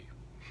guy Eddie.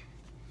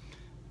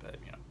 But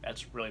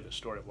that's really the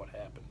story of what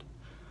happened.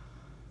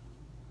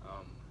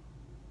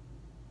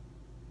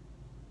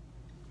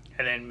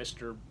 And then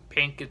Mr.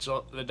 Pink gets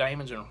all the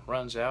diamonds and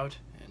runs out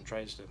and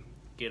tries to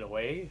get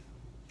away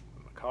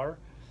from the car.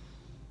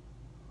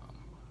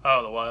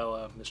 All the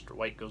while, Mr.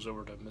 White goes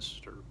over to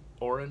Mr.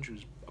 Orange,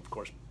 who's of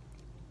course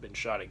been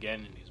shot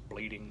again, and he's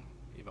bleeding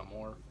even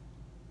more.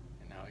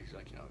 And now he's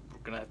like, we're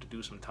gonna have to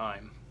do some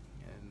time.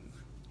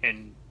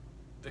 And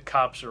the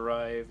cops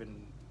arrive,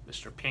 and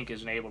Mr. Pink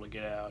isn't able to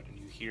get out, and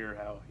you hear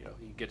how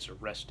he gets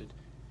arrested.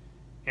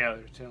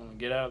 They're telling him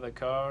get out of the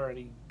car, and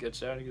he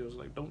gets out. And he goes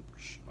like, "Don't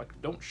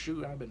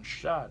shoot! I've been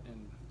shot."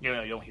 And you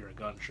don't hear a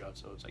gunshot,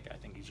 so it's like I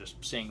think he's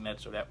just saying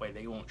that so that way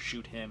they won't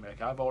shoot him. Like,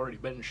 I've already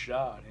been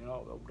shot.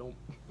 Don't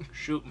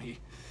shoot me.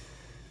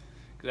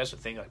 Because that's the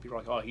thing. Like, people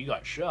are like, "Oh, he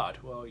got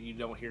shot." Well, you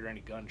don't hear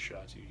any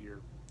gunshots. You hear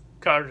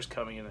cars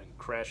coming in and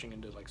crashing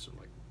into some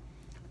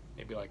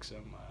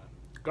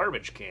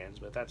garbage cans,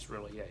 but that's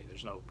really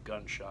there's no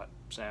gunshot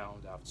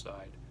sound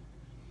outside.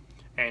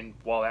 And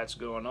while that's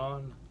going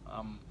on,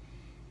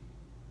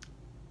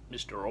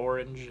 Mr.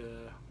 Orange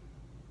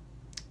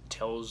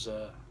tells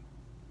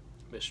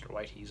Mr.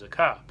 White he's a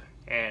cop,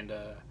 and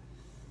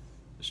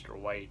Mr.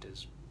 White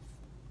is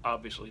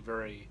obviously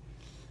very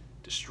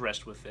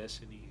distressed with this,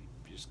 and he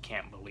just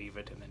can't believe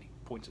it, and then he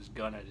points his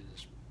gun at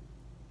his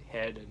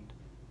head, and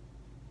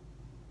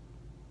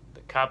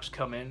the cops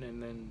come in,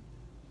 and then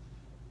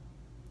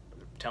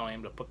they're telling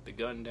him to put the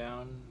gun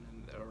down,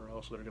 or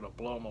else they're going to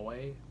blow him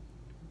away.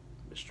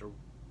 Mr.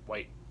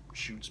 White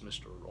shoots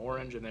Mr.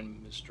 Orange, and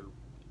then Mr.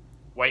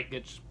 White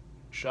gets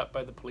shot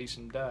by the police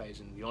and dies,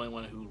 and the only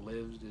one who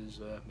lives is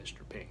Mr.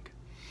 Pink.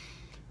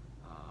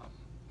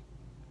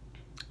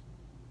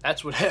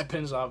 That's what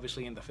happens,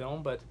 obviously, in the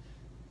film, but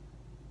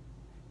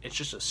it's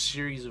just a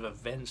series of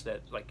events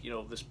that,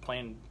 this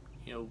plan,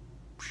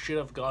 should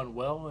have gone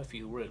well if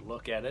you really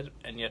look at it,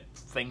 and yet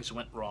things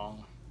went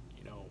wrong.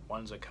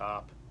 One's a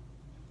cop,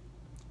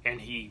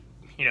 and he,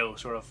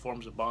 sort of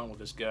forms a bond with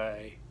this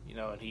guy,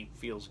 and he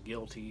feels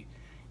guilty,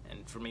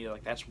 and for me,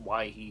 that's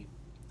why he,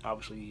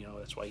 obviously,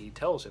 that's why he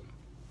tells him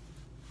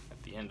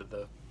at the end of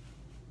the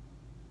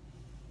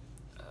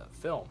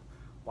film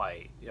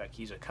why,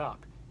 he's a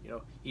cop.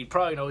 He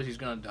probably knows he's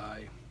gonna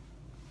die,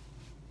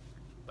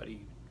 but he,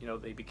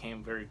 they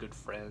became very good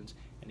friends,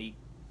 and he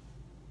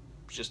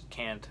just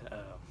can't, and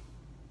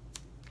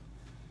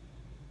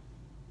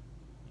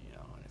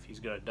if he's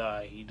gonna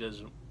die, he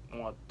doesn't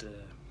want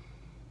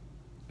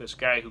this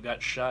guy who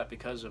got shot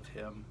because of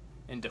him,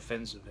 in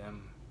defense of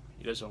him.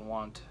 He doesn't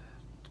want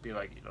to be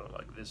like,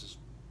 this is,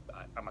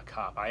 I'm a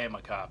cop, I am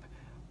a cop,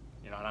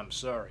 and I'm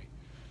sorry.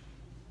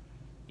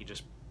 He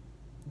just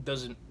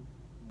doesn't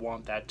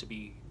want that to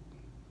be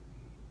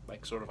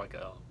sort of a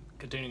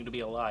continuing to be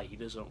a lie. He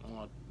doesn't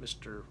want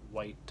Mr.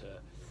 White to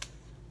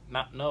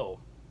not know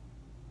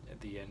at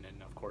the end,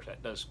 and of course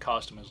that does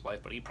cost him his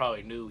life, but he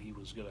probably knew he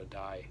was gonna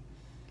die.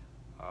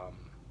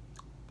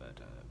 But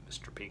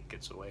Mr. Pink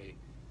gets away,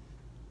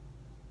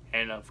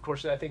 and of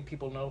course I think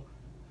people know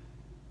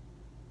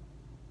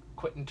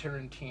Quentin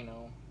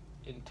Tarantino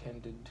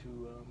intended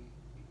to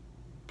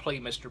play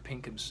Mr.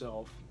 Pink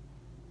himself.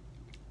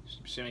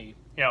 Buscemi,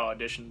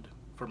 auditioned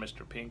for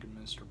Mr. Pink and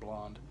Mr.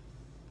 Blonde.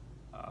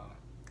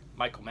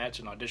 Michael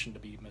Madsen auditioned to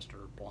be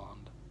Mr.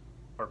 Blonde,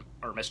 or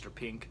Mr.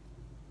 Pink.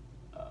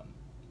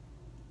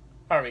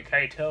 Harvey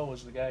Keitel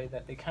was the guy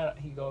that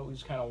he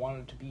always kind of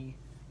wanted to be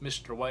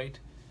Mr. White,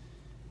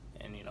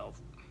 and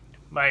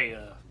by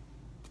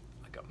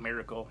like a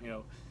miracle,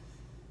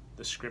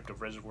 the script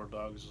of Reservoir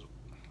Dogs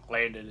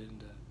landed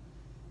into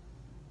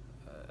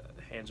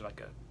hands of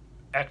like a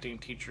acting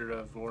teacher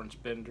of Lawrence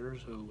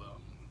Bender's, who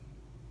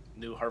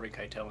knew Harvey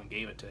Keitel and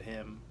gave it to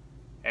him,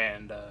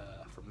 and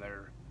from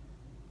there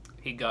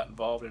he got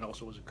involved and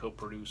also was a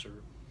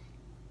co-producer.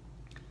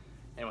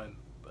 And when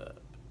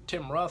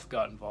Tim Roth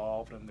got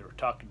involved and they were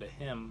talking to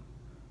him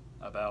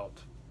about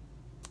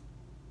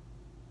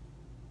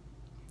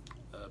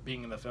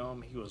being in the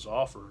film, he was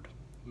offered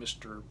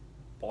Mr.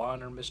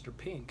 Blonde or Mr.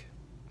 Pink,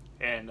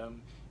 and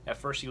at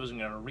first he wasn't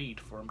going to read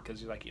for him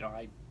because he's like,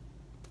 I've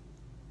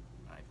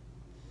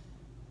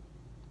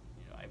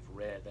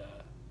read.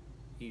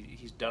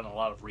 He's done a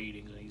lot of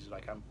readings, and he's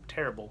like, I'm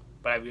terrible,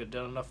 but I've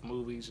done enough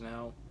movies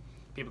now.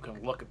 People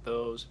can look at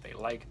those. If they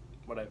like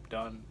what I've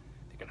done,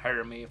 they can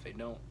hire me. If they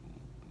don't,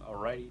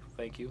 alrighty,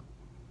 thank you.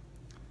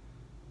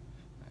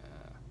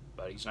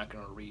 But he's not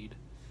going to read.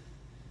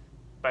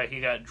 But he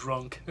got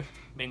drunk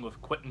being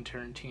with Quentin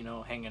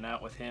Tarantino, hanging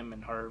out with him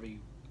and Harvey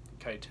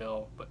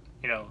Keitel. But,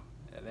 and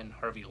then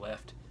Harvey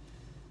left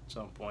at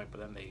some point, but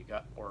then they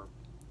got more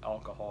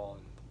alcohol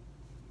and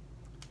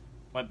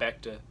went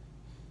back to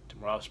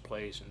Tim Roth's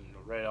place and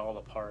read all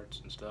the parts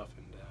and stuff.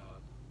 And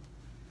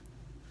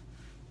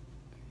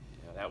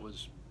that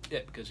was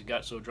it, because he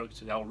got so drunk he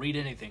said, I'll read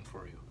anything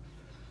for you.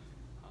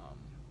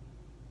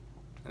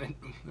 And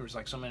then there was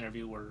like some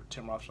interview where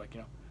Tim Roth's like,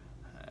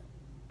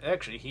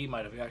 actually, he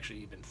might have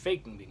actually been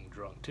faking being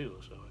drunk too,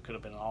 so it could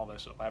have been all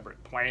this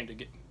elaborate plan to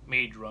get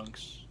me drunk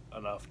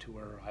enough to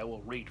where I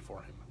will read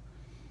for him.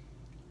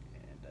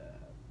 And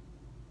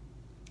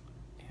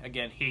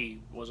again,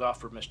 he was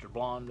offered Mr.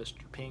 Blonde,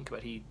 Mr. Pink,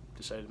 but he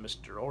decided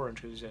Mr.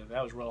 Orange because he said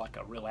that was like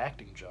a real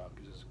acting job.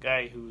 Because this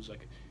guy who's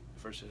like, at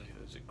first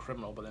he's a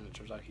criminal, but then it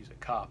turns out he's a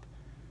cop.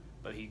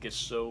 But he gets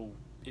so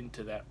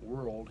into that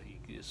world, he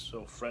is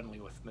so friendly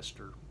with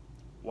Mr.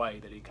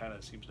 White that he kind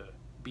of seems to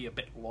be a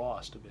bit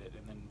lost a bit.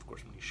 And then of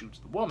course when he shoots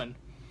the woman,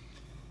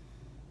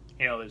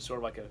 it's sort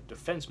of like a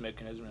defense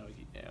mechanism.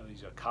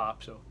 He's a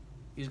cop, so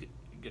he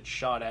gets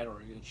shot at or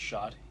he gets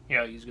shot.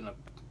 He's gonna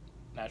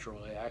natural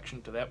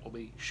reaction to that will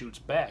be shoots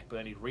back, but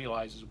then he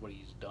realizes what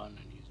he's done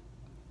and you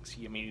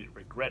see immediate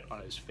regret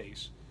on his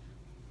face.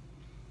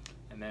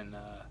 And then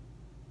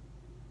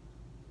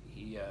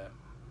he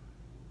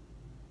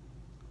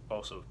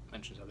also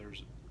mentions how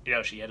there's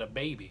she had a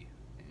baby,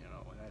 and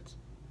that's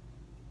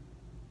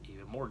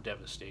even more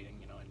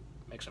devastating, and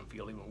makes him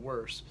feel even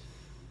worse.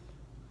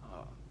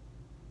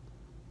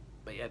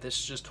 But yeah,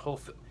 this just whole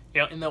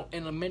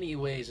in many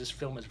ways this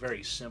film is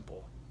very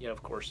simple.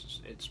 Of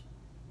course it's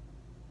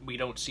we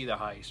don't see the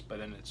heist, but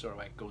then it sort of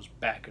like goes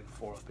back and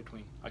forth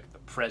between like the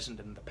present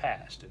and the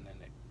past, and then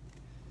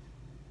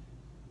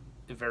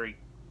it very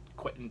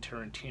Quentin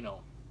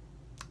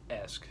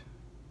Tarantino-esque,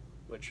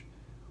 which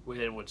we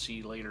then would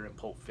see later in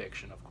Pulp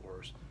Fiction, of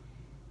course.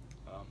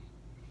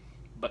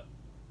 But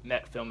in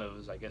that film, it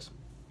was, I guess,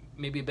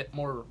 maybe a bit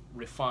more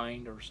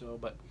refined or so.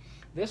 But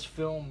this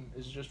film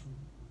is just,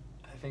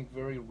 I think,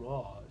 very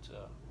raw. It's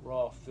a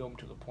raw film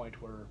to the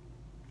point where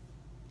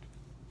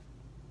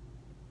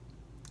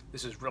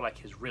this is like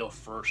his real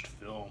first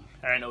film.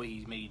 And I know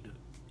he's made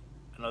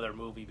another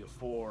movie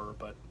before,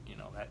 but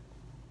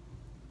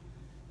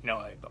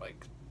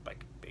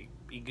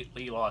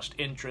he lost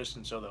interest,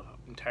 and so the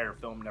entire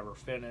film never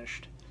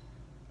finished.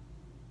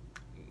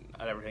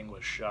 Not everything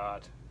was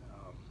shot.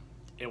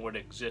 It would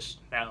exist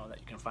now that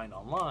you can find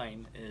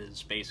online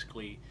is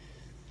basically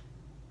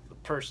the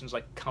person's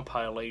like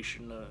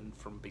compilation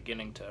from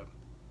beginning to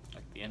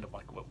like the end of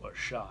like what was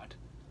shot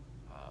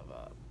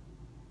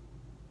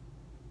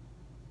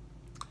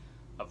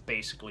of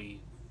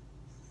basically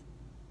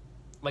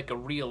like a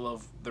reel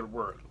of their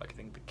work. Like I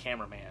think the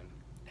cameraman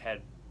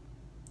had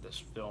this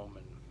film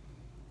and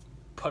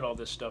put all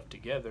this stuff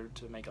together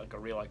to make like a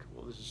reel, like,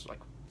 well, this is like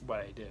what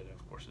I did.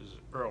 Of course this is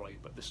early,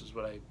 but this is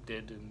what I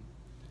did.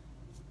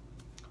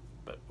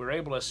 But we're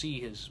able to see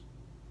his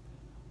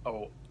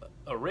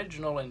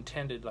original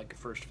intended like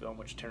first film,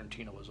 which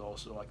Tarantino was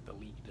also like the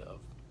lead of,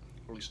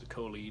 or at least the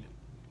co-lead.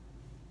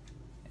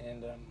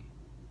 And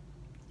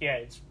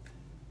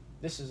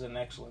this is an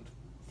excellent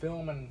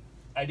film, and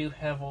I do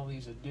have all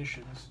these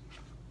editions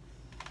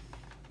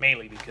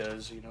mainly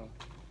because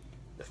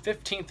the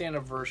 15th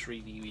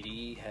anniversary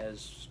DVD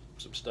has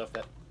some stuff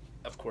that,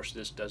 of course,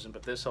 this doesn't,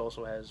 but this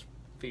also has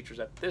features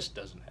that this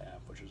doesn't have,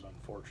 which is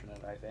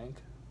unfortunate, I think.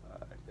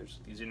 There's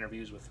these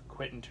interviews with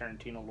Quentin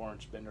Tarantino,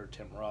 Lawrence Bender,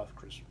 Tim Roth,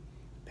 Chris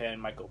Penn,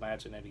 Michael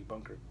Madsen, Eddie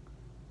Bunker,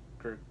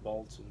 Kirk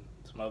Baltz, and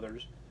some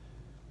others.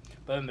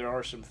 But then there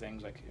are some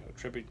things like a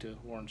tribute to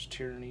Lawrence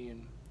Tierney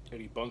and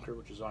Eddie Bunker,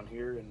 which is on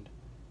here, and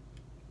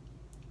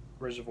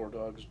Reservoir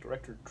Dogs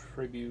director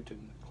tribute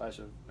in class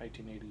of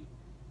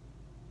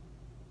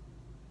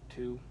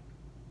 1982.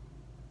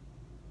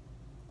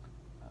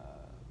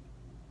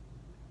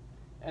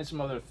 and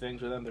some other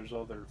things. And then there's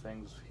other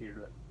things here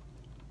that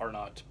are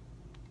not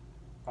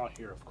on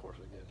here, of course.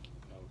 Again,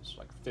 you know, it's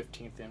like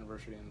 15th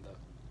anniversary and the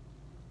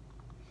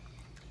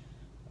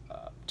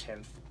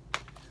 10th.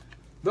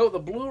 Though the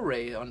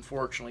Blu-ray,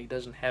 unfortunately,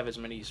 doesn't have as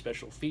many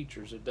special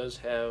features. It does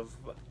have,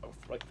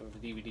 like the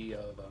DVD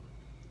of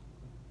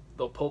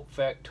the Pulp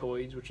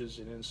Factoids, which is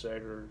an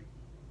insider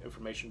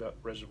information about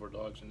Reservoir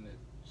Dogs and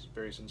its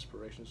various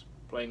inspirations.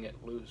 Playing It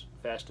Loose,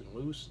 Fast and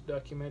Loose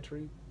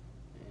documentary,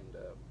 and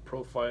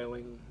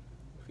profiling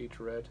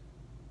featurette,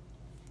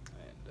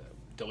 and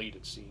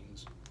deleted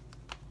scenes.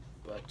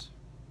 But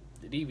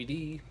the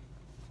DVD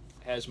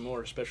has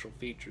more special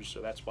features,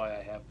 so that's why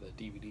I have the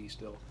DVD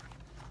still.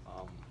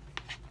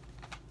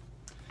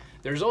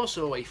 There's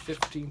also a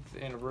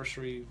 15th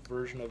anniversary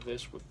version of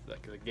this with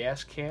like a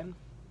gas can.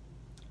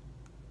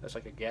 That's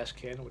like a gas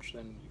can, which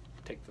then you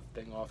take the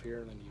thing off here,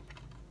 and then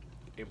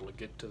you're able to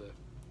get to the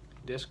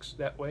discs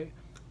that way.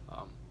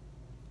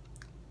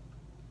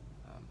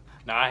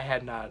 Now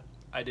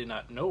I did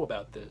not know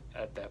about this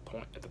at the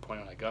point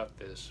when I got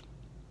this,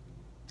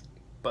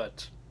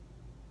 but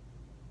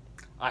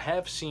I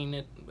have seen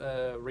it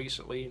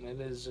recently, and it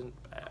isn't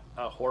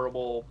a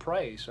horrible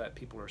price that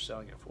people are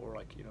selling it for.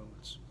 Like, you know,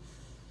 it's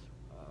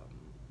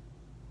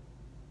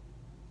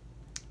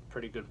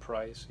pretty good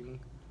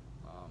pricing,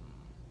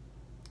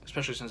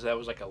 especially since that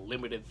was like a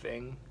limited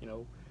thing. You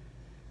know,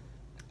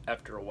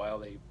 after a while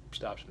they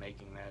stopped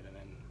making that, and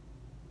then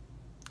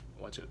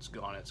once it's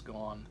gone, it's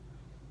gone.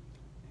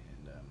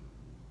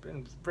 And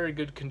in very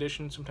good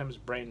condition, sometimes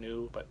brand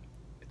new, but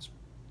it's,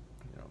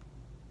 you know,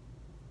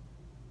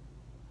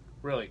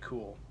 really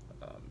cool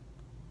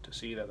to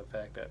see that the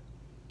fact that,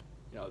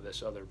 you know,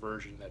 this other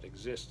version that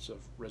exists of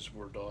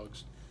Reservoir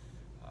Dogs,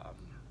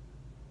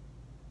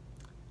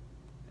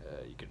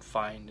 you can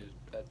find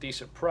at a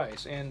decent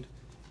price. And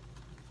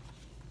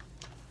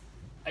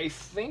I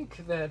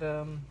think that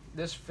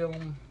this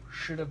film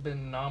should have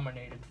been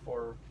nominated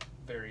for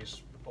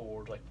various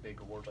awards, like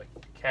big awards, like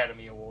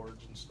Academy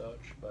Awards and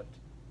such, but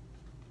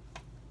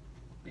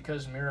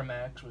because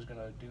Miramax was going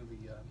to do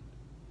the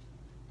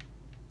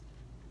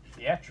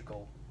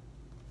theatrical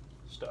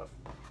stuff,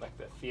 like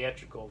they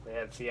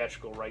had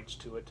theatrical rights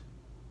to it.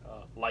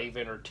 Live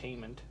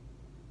Entertainment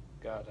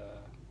got,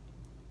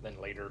 then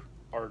later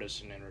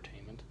Artisan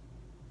Entertainment,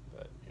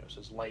 but, you know, it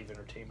says Live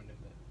Entertainment in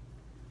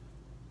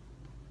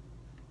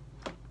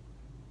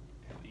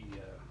the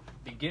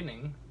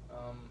beginning.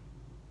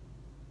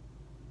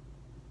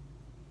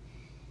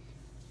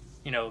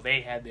 You know,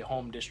 they had the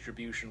home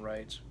distribution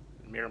rights,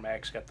 and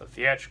Miramax got the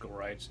theatrical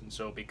rights, and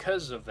so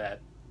because of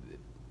that,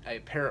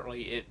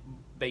 apparently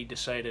they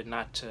decided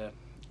not to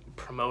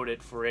promote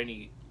it for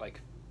any,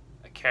 like,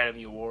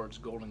 Academy Awards,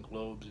 Golden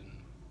Globes, and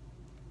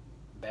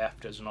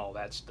BAFTAs and all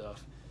that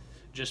stuff,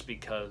 just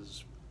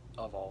because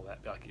of all that.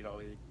 Like, you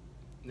know,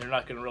 they're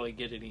not going to really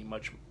get any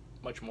much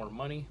more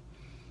money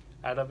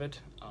out of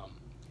it,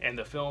 and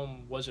the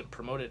film wasn't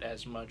promoted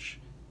as much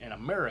in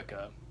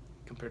America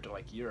compared to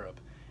like Europe,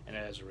 and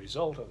as a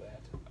result of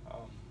that,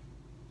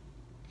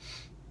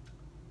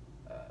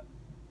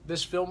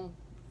 this film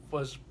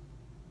was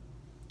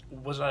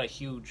not a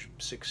huge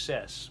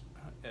success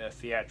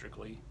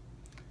theatrically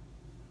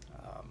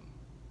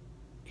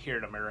here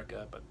in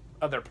America, but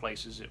other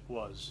places it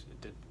was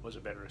a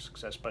better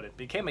success. But it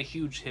became a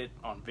huge hit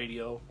on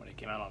video when it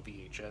came out on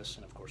VHS,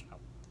 and of course now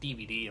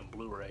DVD and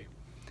Blu-ray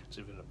is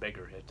even a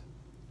bigger hit.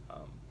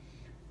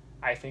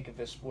 I think if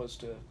this was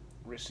to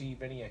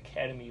receive any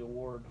Academy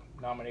Award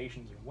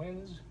nominations and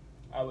wins,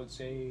 I would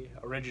say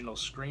original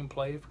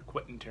screenplay for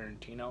Quentin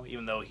Tarantino,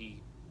 even though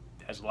he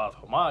has a lot of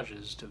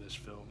homages to this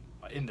film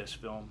in this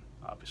film,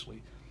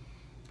 obviously.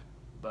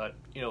 But,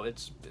 you know,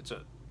 it's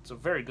a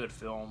very good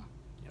film,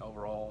 you know,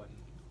 overall, and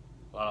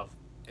a lot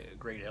of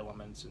great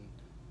elements and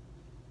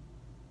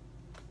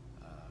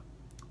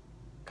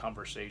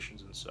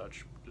conversations and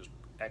such. Just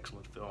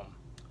excellent film.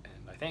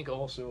 And I think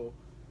also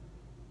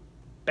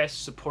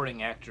best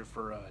supporting actor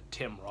for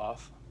Tim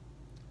Roth.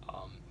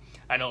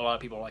 I know a lot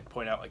of people like to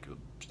point out like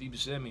Steve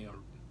Buscemi or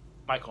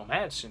Michael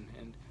Madsen,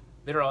 and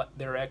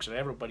they're excellent.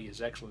 Everybody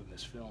is excellent in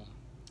this film.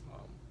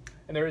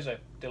 And there is a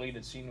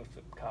deleted scene with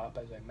the cop,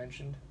 as I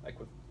mentioned, like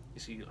with, you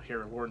see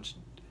here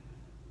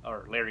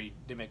Larry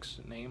Dimmick's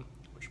name,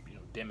 which, you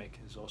know, Dimmick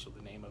is also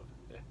the name of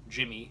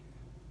Jimmy,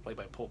 played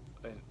by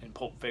in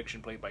Pulp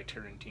Fiction, played by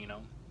Tarantino, you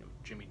know,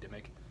 Jimmy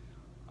Dimmick.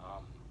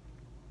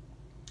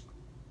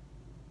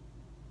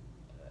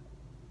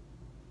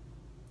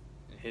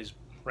 His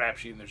rap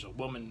sheet, and there's a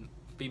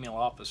female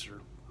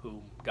officer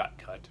who got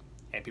cut,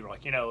 and people are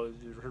like, you know,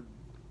 her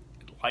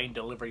line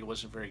delivery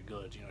wasn't very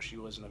good. You know, she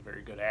wasn't a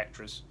very good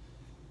actress.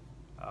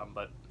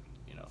 But,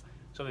 you know,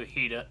 something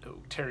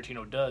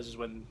Tarantino does is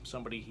when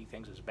somebody he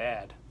thinks is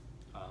bad,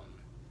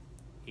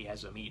 he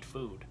has them eat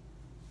food,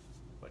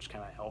 which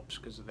kind of helps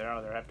because they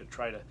have to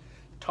try to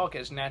talk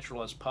as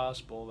natural as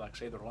possible, like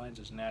say their lines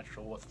as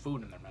natural with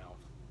food in their mouth.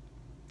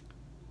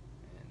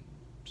 And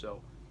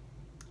so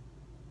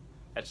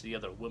that's the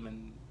other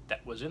woman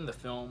that was in the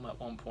film at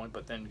one point,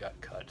 but then got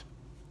cut.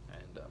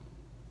 And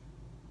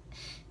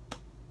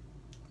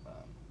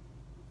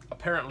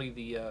apparently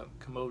the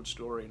commode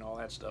story and all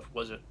that stuff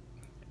wasn't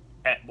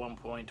at one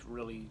point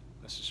really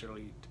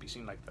necessarily to be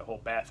seen, like the whole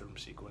bathroom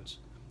sequence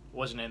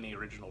wasn't in the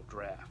original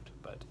draft,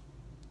 but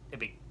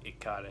it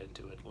caught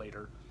into it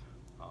later.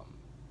 Um,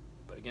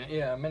 but again,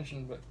 yeah, I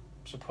mentioned but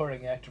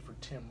supporting actor for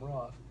Tim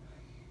Roth.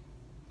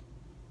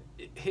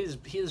 His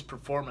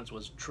performance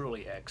was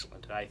truly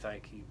excellent. I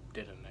think he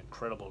did an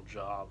incredible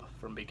job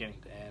from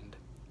beginning to end,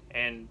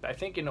 and I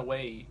think in a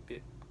way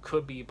it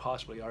could be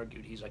possibly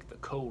argued he's like the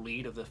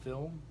co-lead of the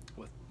film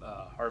with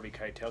Harvey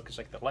Keitel, because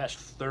like the last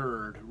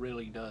third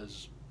really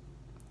does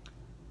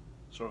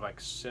sort of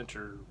like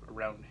center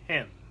around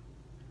him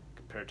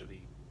compared to the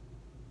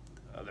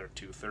other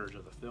 2/3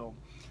 of the film,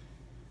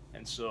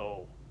 and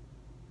so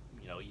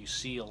you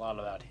see a lot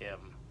about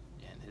him,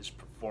 and his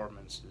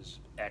performance is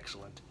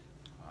excellent.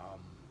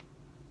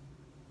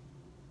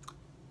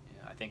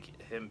 Yeah, I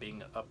think him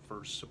being up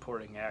for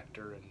supporting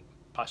actor and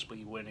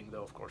possibly winning,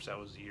 though of course that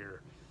was the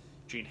year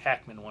Gene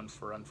Hackman won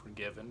for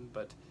Unforgiven,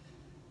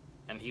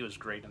 and he was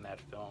great in that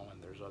film,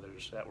 and there's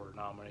others that were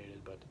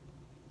nominated, but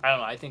I don't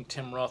know. I think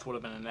Tim Roth would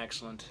have been an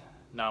excellent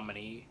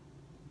nominee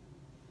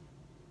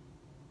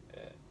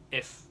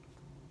if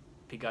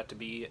he got to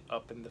be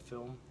up in the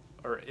film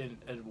or in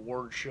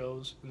award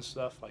shows and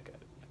stuff like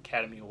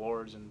Academy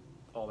Awards and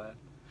all that.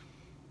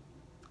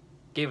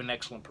 Gave an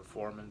excellent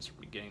performance from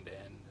beginning to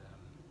end.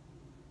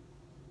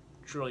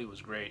 Truly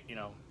was great.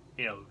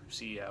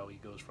 See how he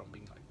goes from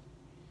being like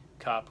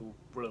a cop who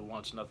really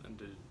wants nothing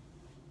to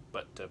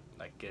but to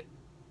like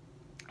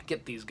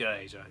get these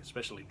guys,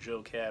 especially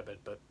Joe Cabot.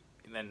 But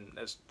then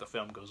as the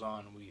film goes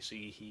on, we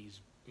see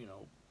he's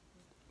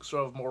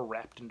sort of more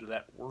wrapped into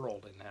that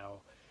world, and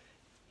how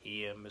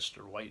he and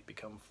Mr. White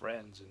become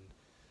friends and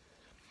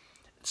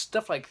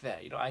stuff like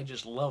that. I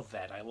just love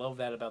that. I love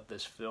that about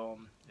this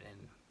film,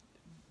 and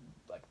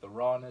like the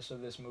rawness of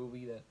this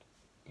movie that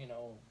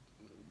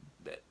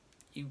that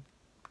you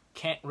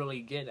can't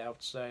really get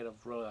outside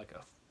of really like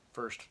a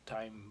first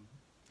time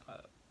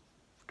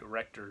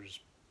director's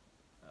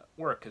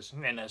work,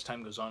 and as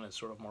time goes on it's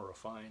sort of more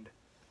refined.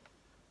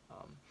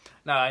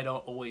 Now I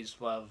don't always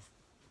love,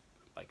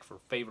 like for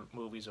favorite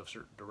movies of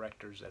certain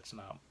directors, that's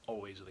not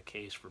always the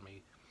case for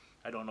me.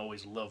 I don't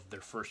always love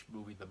their first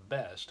movie the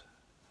best,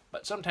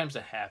 but sometimes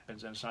it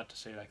happens, and it's not to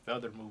say like the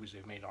other movies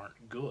they've made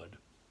aren't good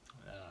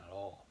at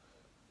all.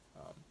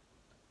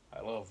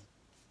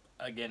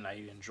 I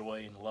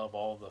enjoy and love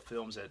all the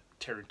films that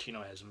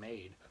Tarantino has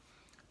made,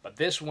 but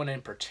this one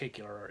in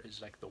particular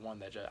is like the one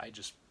that I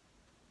just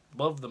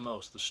love the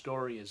most. The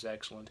story is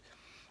excellent.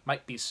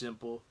 Might be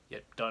simple,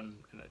 yet done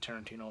in a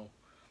Tarantino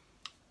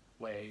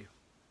way.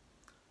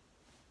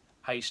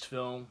 Heist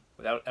film,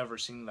 without ever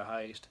seeing the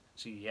heist,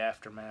 see the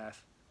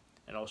aftermath,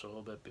 and also a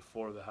little bit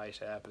before the heist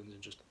happens,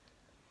 and just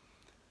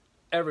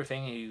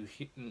everything. You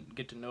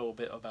get to know a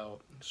bit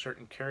about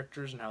certain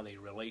characters and how they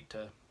relate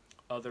to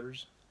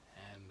others,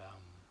 and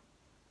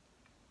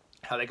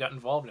how they got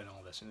involved in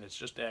all this, and it's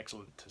just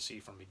excellent to see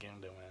from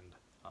beginning to end.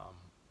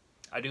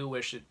 I do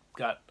wish it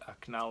got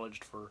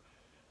acknowledged for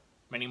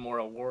many more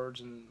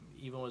awards, and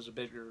even was a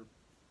bigger,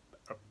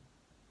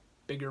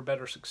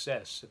 better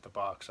success at the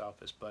box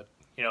office. But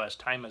as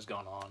time has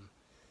gone on,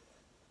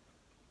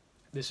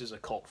 this is a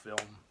cult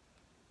film.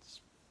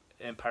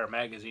 Empire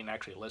Magazine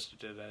actually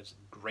listed it as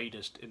the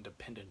greatest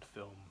independent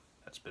film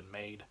that's been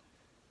made.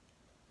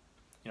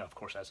 Of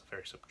course, that's a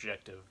very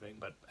subjective thing,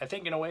 but I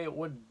think in a way it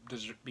would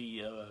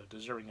be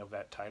deserving of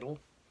that title.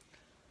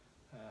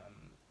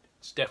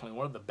 It's definitely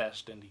one of the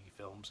best indie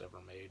films ever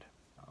made.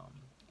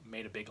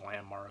 Made a big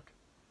landmark.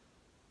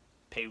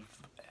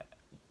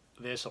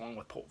 This, along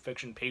with Pulp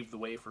Fiction, paved the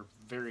way for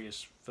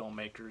various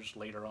filmmakers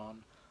later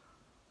on.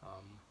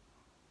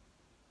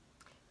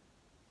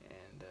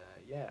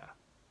 Yeah.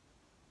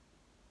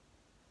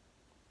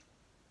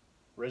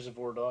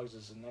 Reservoir Dogs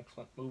is an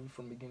excellent movie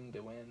from beginning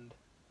to end.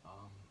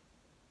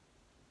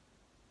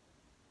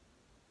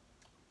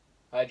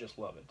 I just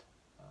love it.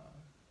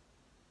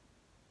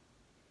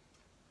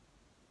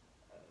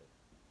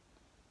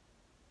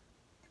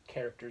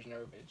 Characters and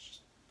everything, it's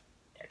just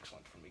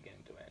excellent from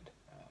beginning to end.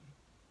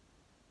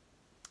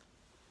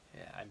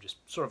 Yeah, I'm just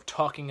sort of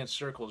talking in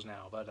circles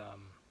now, but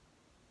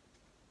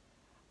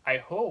I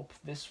hope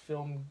this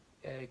film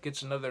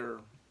gets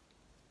another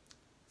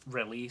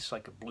release,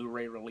 like a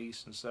Blu-ray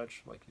release and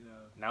such. Like,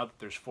 now that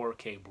there's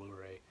 4K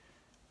Blu-ray,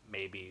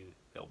 maybe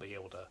they'll be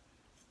able to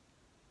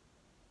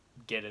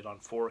get it on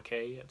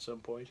 4K at some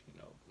point.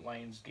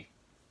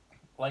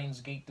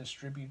 Lionsgate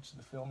distributes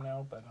the film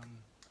now, but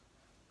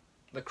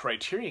the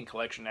Criterion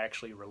Collection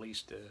actually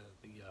released the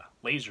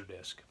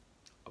Laserdisc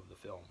of the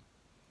film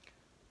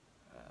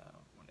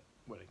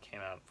when it came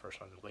out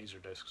first on the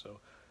Laserdisc. So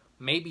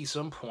maybe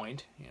some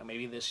point,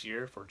 maybe this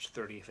year for its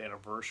 30th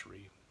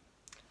anniversary,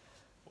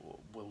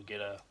 we'll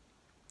get a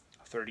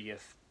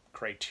 30th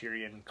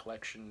Criterion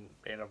Collection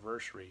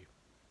anniversary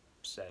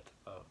set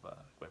of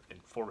in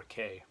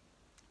 4K,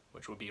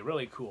 which would be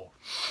really cool.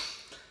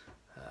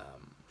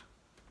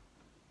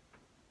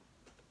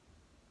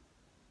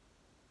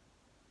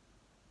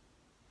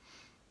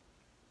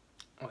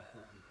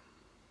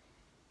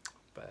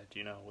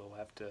 you know, we'll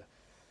have to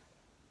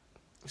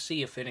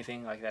see if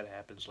anything like that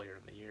happens later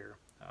in the year.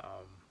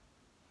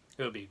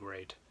 It would be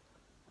great,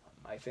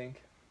 I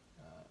think.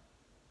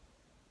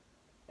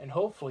 And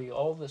hopefully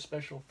all the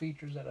special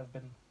features that have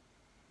been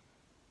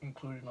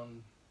included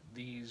on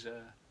these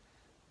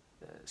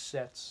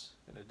sets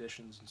and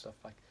editions and stuff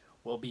like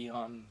will be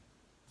on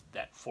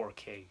that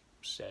 4K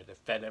set,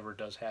 if that ever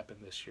does happen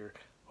this year.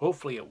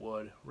 Hopefully it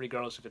would,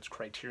 regardless if it's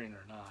Criterion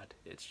or not.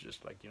 It's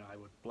just like, you know, I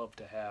would love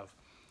to have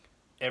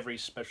every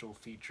special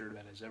feature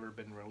that has ever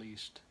been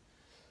released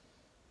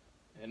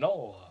in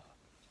all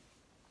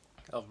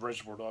of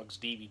Reservoir Dogs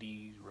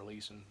DVD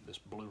release and this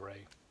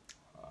Blu-ray.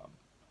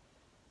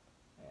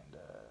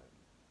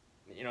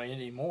 You know,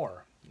 any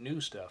more new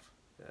stuff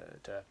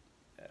to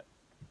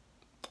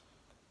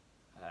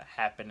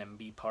happen and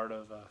be part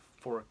of a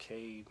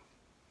 4K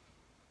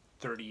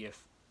 30th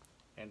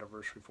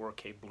anniversary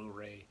 4K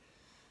Blu-ray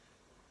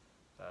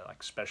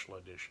like special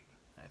edition.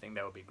 I think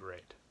that would be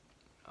great.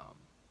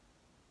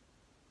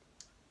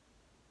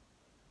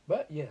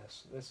 But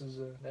yes, this is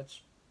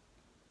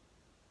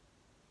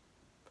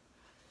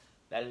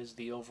that is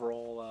the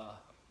overall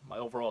my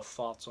overall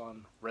thoughts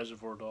on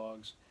Reservoir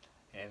Dogs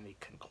and the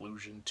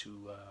conclusion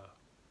to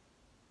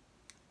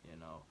you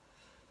know,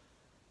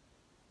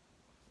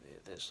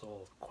 this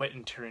whole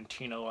Quentin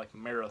Tarantino like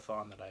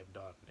marathon that I've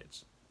done.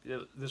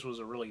 This was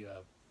a really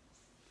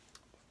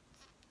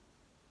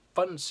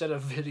fun set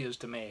of videos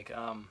to make.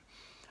 I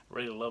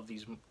really love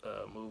these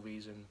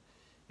movies, and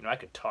you know, I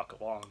could talk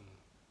along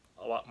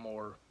a lot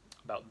more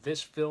about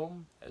this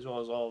film as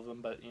well as all of them,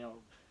 but you know,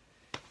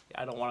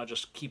 I don't want to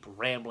just keep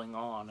rambling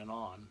on and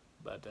on.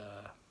 But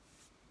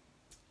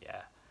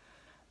yeah,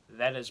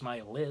 that is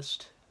my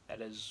list. That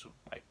is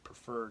my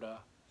preferred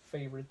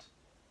favorite.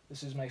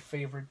 This is my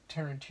favorite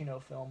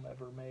Tarantino film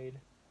ever made.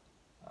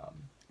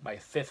 My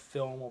 5th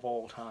film of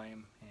all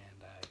time,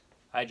 and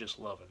I just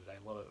love it.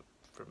 I love it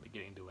from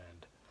beginning to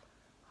end.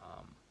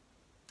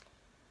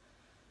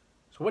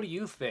 So what do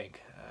you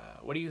think?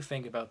 What do you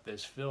think about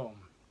this film?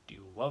 Do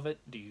you love it?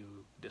 Do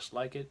you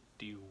dislike it?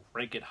 Do you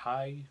rank it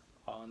high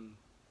on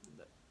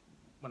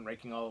when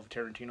ranking all of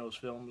Tarantino's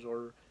films,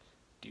 or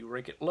do you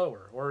rank it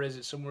lower, or is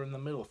it somewhere in the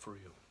middle for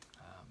you?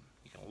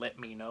 You can let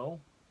me know,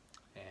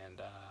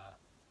 and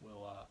we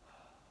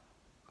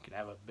can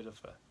have a bit of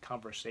a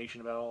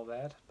conversation about all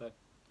that. But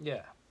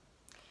yeah,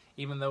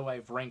 even though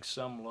I've ranked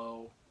some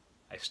low,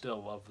 I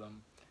still love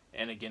them.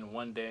 And again,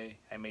 one day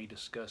I may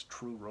discuss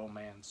True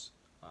Romance,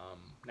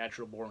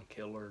 Natural Born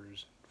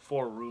Killers,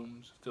 4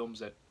 Rooms, films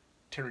that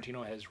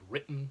Tarantino has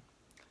written,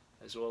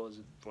 as well as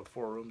for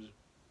 4 Rooms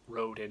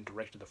wrote and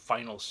directed the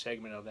final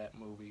segment of that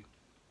movie.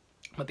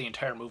 But the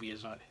entire movie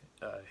is not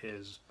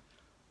his,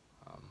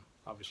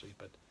 obviously.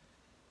 But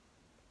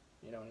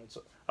you know, it's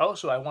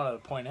also, I wanted to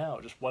point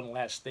out just one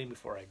last thing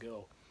before I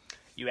go.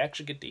 You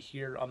actually get to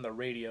hear on the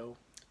radio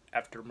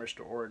after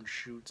Mr. Orange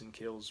shoots and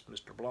kills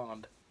Mr.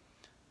 Blonde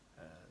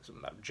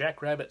some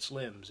Jackrabbit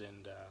Slims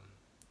and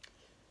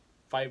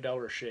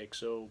 $5 Shakes.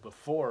 So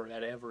before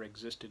that ever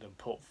existed in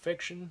Pulp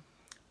Fiction,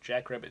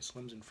 Jackrabbit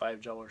Slims and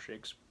 $5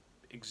 Shakes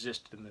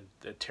existed in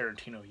the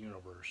Tarantino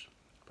universe,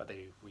 but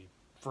we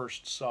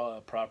first saw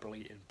it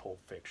properly in Pulp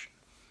Fiction.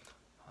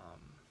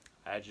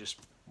 I just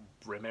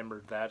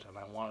remembered that, and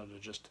I wanted to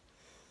just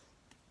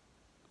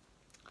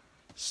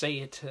say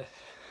it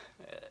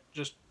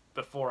just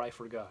before I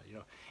forgot, you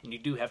know. And you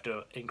do have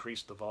to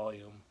increase the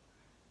volume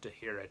to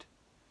hear it.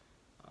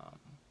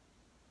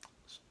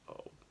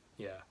 So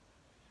yeah,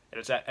 and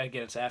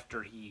it's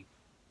after he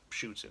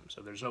shoots him,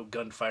 so there's no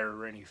gunfire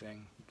or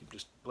anything. You can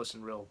just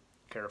listen real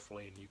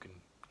carefully, and you can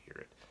hear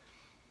it.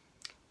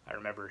 I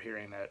remember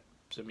hearing that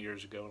some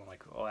years ago, and I'm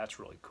like, oh, that's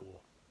really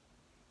cool.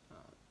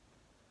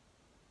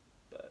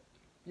 But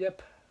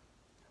yep,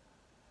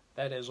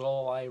 that is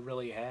all I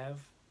really have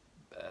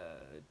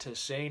to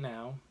say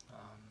now.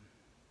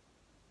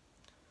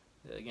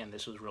 Again,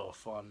 this was real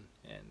fun,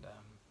 and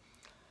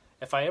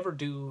if I ever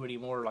do any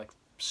more like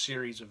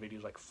series of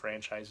videos, like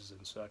franchises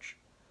and such,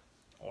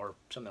 or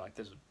something like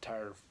this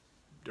entire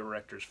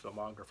director's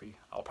filmography,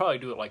 I'll probably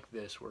do it like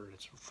this, where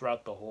it's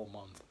throughout the whole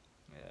month,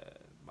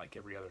 like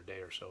every other day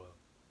or so.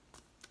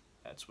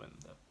 That's when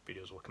the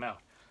videos will come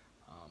out.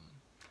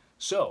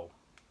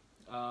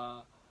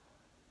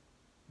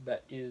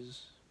 That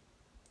is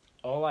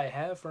all I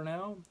have for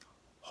now.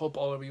 Hope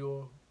all of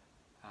you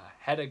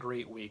had a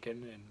great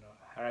weekend and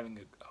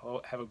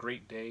have a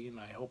great day, and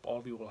I hope all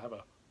of you will have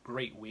a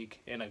great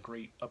week and a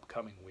great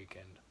upcoming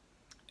weekend.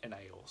 And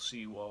I will see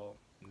you all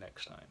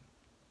next time.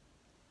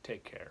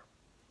 Take care.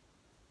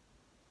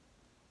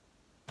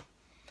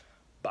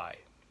 Bye.